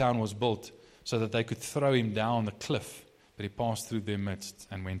which the town was built, so that they could throw him down the cliff. But he passed through their midst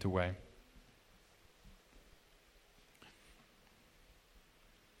and went away."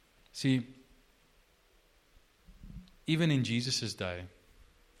 See, even in Jesus' day,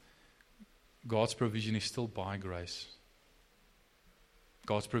 God's provision is still by grace.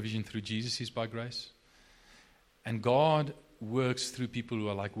 God's provision through Jesus is by grace. And God works through people who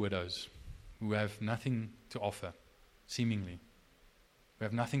are like widows, who have nothing to offer, seemingly, who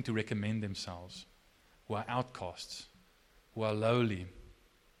have nothing to recommend themselves, who are outcasts, who are lowly,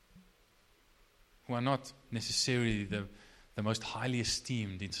 who are not necessarily the most highly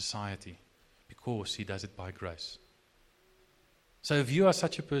esteemed in society, because He does it by grace. So if you are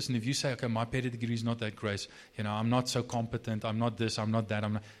such a person, if you say, okay, my pedigree is not that grace, I'm not so competent, I'm not this, I'm not that,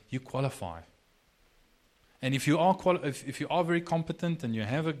 you qualify. And if you are very competent and you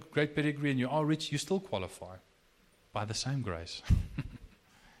have a great pedigree and you are rich, you still qualify by the same grace.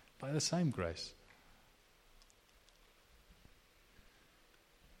 By the same grace.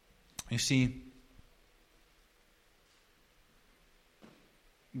 You see,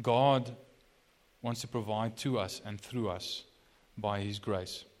 God wants to provide to us and through us by His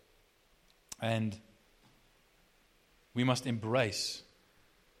grace. And we must embrace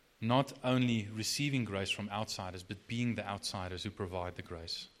not only receiving grace from outsiders, but being the outsiders who provide the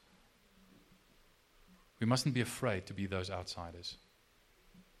grace. We mustn't be afraid to be those outsiders.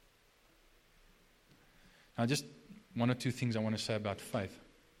 Now, just one or two things I want to say about faith.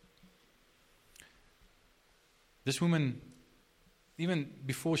 This woman, even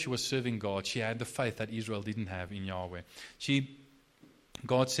before she was serving God, she had the faith that Israel didn't have in Yahweh.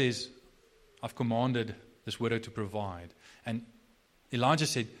 God says, I've commanded this widow to provide. And Elijah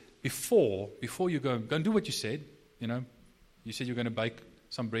said, before you go and do what you said, you said you're going to bake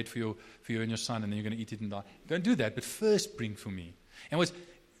some bread for you and your son, and then you're going to eat it and die. Go and do that, but first bring for me. And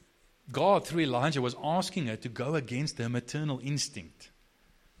God, through Elijah, was asking her to go against her maternal instinct,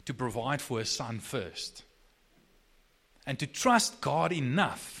 to provide for her son first. And to trust God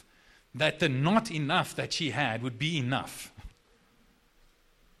enough that the not enough that she had would be enough.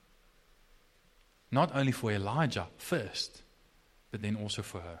 Not only for Elijah first, but then also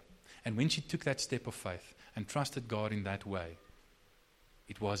for her. And when she took that step of faith and trusted God in that way,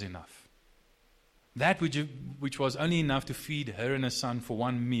 it was enough. That which was only enough to feed her and her son for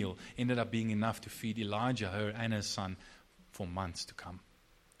one meal ended up being enough to feed Elijah, her and her son for months to come,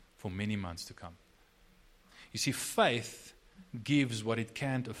 for many months to come. You see, faith gives what it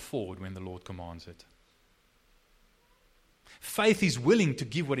can't afford when the Lord commands it. Faith is willing to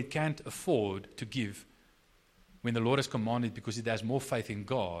give what it can't afford to give when the Lord has commanded, because it has more faith in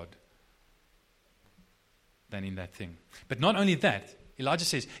God than in that thing. But not only that, Elijah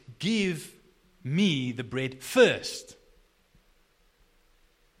says, give me the bread first.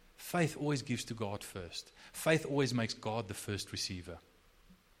 Faith always gives to God first. Faith always makes God the first receiver.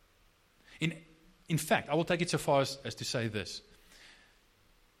 In fact, I will take it so far as to say this.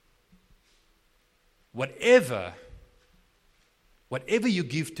 Whatever you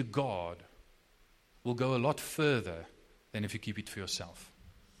give to God will go a lot further than if you keep it for yourself.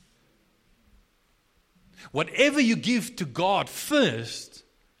 Whatever you give to God first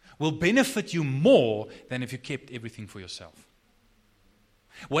will benefit you more than if you kept everything for yourself.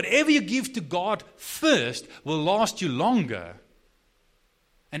 Whatever you give to God first will last you longer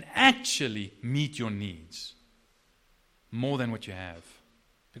and actually meet your needs more than what you have.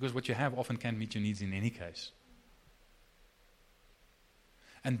 Because what you have often can't meet your needs in any case.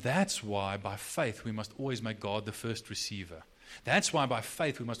 And that's why by faith we must always make God the first receiver. That's why by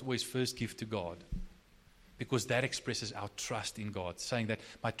faith we must always first give to God. Because that expresses our trust in God. Saying that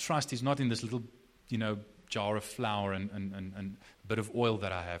my trust is not in this little, jar of flour and a bit of oil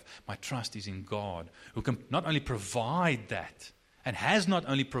that I have. My trust is in God, who can not only provide that, and has not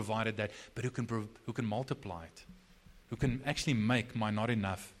only provided that, but who can multiply it. Who can actually make my not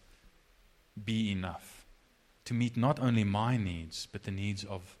enough be enough. To meet not only my needs, but the needs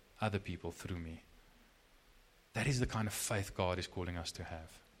of other people through me. That is the kind of faith God is calling us to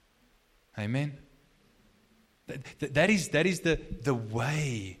have. Amen? That is the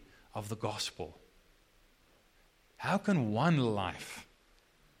way of the gospel. How can one life,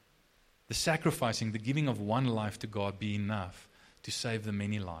 the sacrificing, the giving of one life to God be enough to save the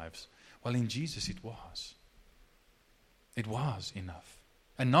many lives? Well, in Jesus it was. It was enough.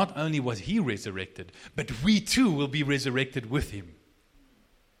 And not only was He resurrected, but we too will be resurrected with Him.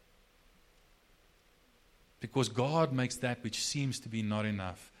 Because God makes that which seems to be not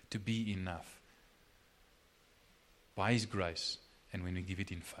enough to be enough. By His grace, and when we give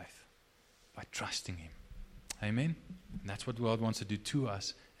it in faith. By trusting Him. Amen? And that's what God wants to do to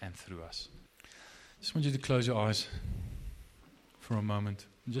us and through us. Just want you to close your eyes for a moment.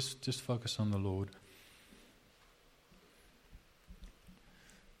 Just focus on the Lord.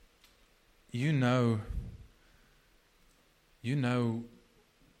 You know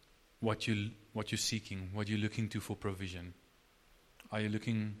what you're seeking, what you're looking to for provision. Are you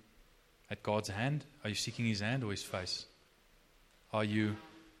looking at God's hand? Are you seeking His hand or His face? Are you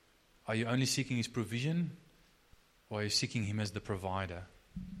only seeking His provision, or are you seeking Him as the provider?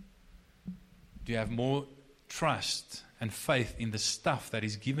 Do you have more trust and faith in the stuff that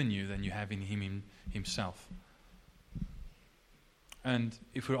He's given you than you have in Him Himself? And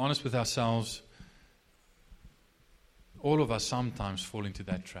if we're honest with ourselves, all of us sometimes fall into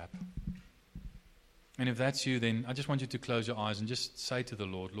that trap. And if that's you, then I just want you to close your eyes and just say to the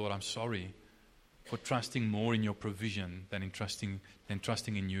Lord, Lord, I'm sorry for trusting more in your provision than trusting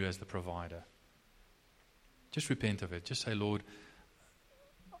in you as the provider. Just repent of it. Just say, Lord,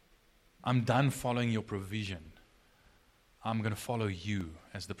 I'm done following your provision. I'm going to follow you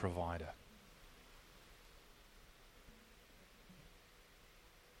as the provider.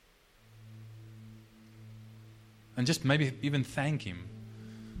 And just maybe even thank Him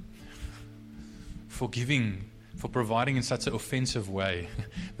for providing in such an offensive way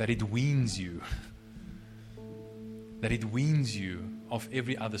that it weans you. That it weans you of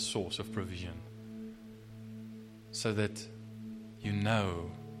every other source of provision. So that you know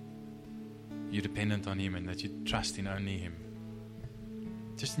you're dependent on Him and that you trust in only Him.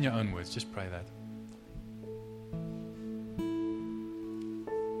 Just in your own words, just pray that.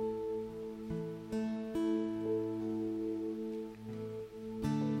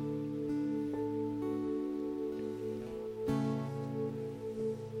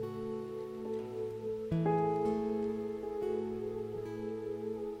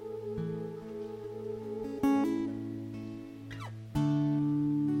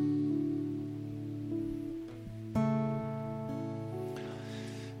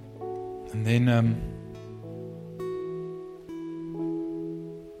 And then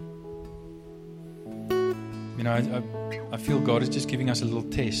I feel God is just giving us a little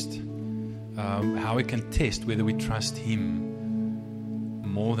test, how we can test whether we trust Him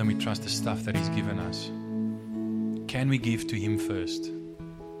more than we trust the stuff that He's given us. Can we give to Him first,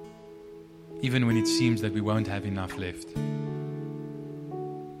 even when it seems that we won't have enough left?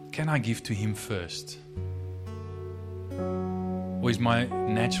 Can I give to Him first? Or is my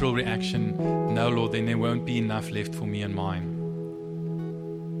natural reaction, no, Lord, then there won't be enough left for me and mine.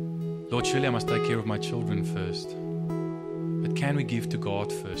 Lord, surely I must take care of my children first. But can we give to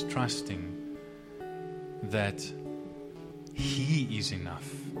God first, trusting that He is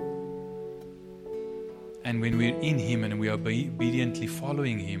enough? And when we're in Him and we are obediently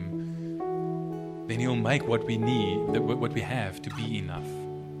following Him, then He'll make what we need, what we have, to be enough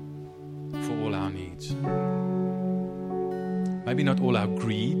for all our needs. Maybe not all our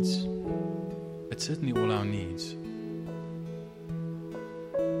greeds, but certainly all our needs.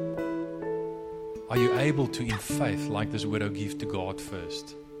 Are you able to, in faith, like this widow, give to God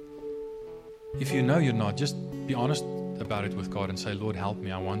first? If you know you're not, just be honest about it with God and say, Lord, help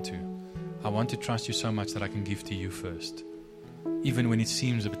me, I want to trust you so much that I can give to you first. Even when it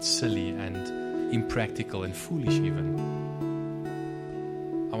seems a bit silly and impractical and foolish even.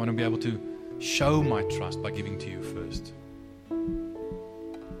 I want to be able to show my trust by giving to you first.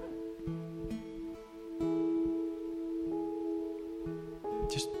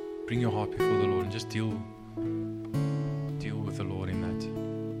 bring your heart before the Lord and just deal with the Lord in that.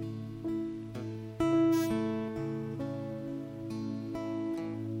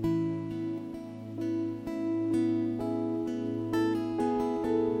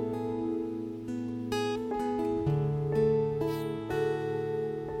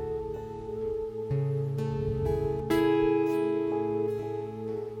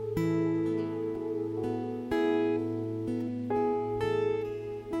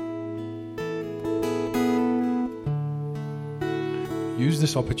 Use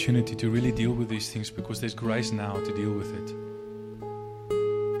this opportunity to really deal with these things, because there's grace now to deal with it.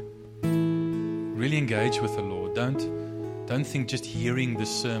 Really engage with the Lord. Don't think just hearing this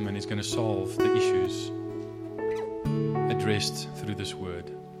sermon is going to solve the issues addressed through this word.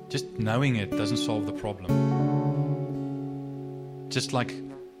 Just knowing it doesn't solve the problem. Just like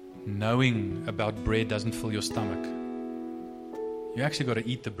knowing about bread doesn't fill your stomach. You actually got to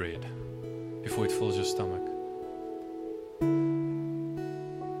eat the bread before it fills your stomach.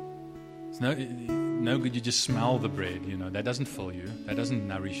 No good you just smell the bread, that doesn't fill you, that doesn't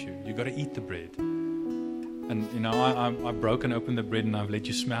nourish you. You got to eat the bread. And I've broken open the bread and I've let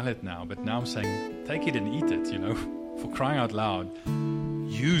you smell it now, but now I'm saying take it and eat it, for crying out loud.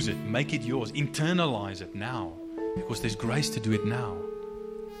 Use it, make it yours, internalize it now, because there's grace to do it now.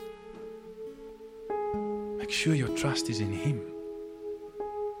 Make sure your trust is in Him.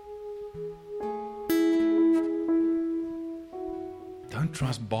 Don't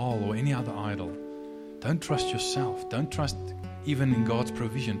trust Baal or any other idol. Don't trust yourself. Don't trust even in God's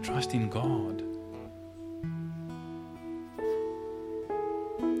provision. Trust in God.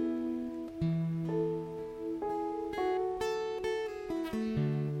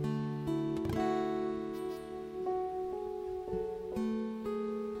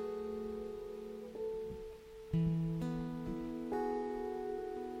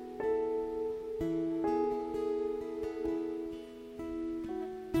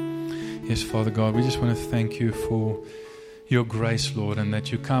 Yes, Father God, we just want to thank you for your grace, Lord, and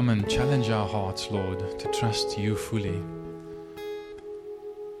that you come and challenge our hearts, Lord, to trust you fully.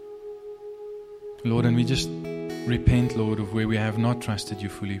 Lord, and we just repent, Lord, of where we have not trusted you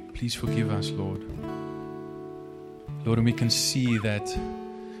fully. Please forgive us, Lord. Lord, and we can see that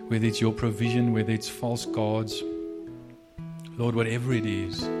whether it's your provision, whether it's false gods, Lord, whatever it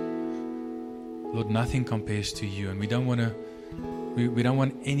is, Lord, nothing compares to you, and we don't want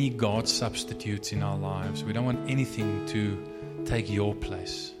any God substitutes in our lives. We don't want anything to take your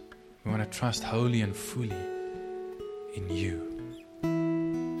place. We want to trust wholly and fully in you.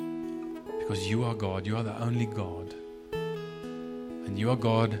 Because you are God. You are the only God. And you are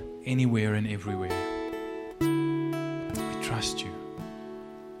God anywhere and everywhere. We trust you.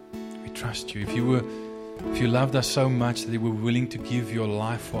 We trust you. If you loved us so much that you were willing to give your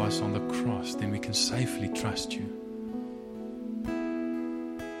life for us on the cross, then we can safely trust you.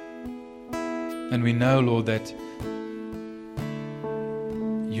 And we know, Lord, that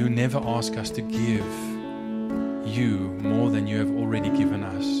you never ask us to give you more than you have already given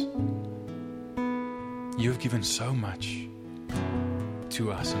us. You have given so much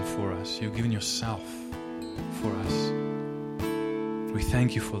to us and for us. You've given yourself for us. We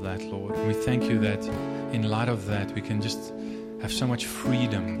thank you for that, Lord. And we thank you that in light of that, we can just have so much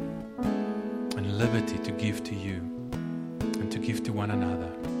freedom and liberty to give to you and to give to one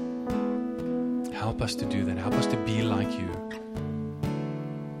another. Help us to do that. Help us to be like you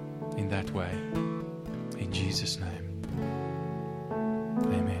in that way. In Jesus' name.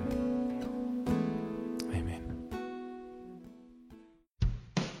 Amen. Amen.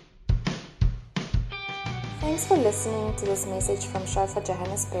 Thanks for listening to this message from Shofar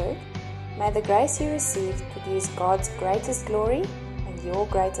Johannesburg. May the grace you received produce God's greatest glory and your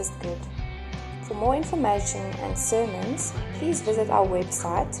greatest good. For more information and sermons, please visit our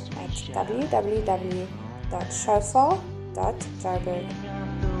website at www.shofar.joburg.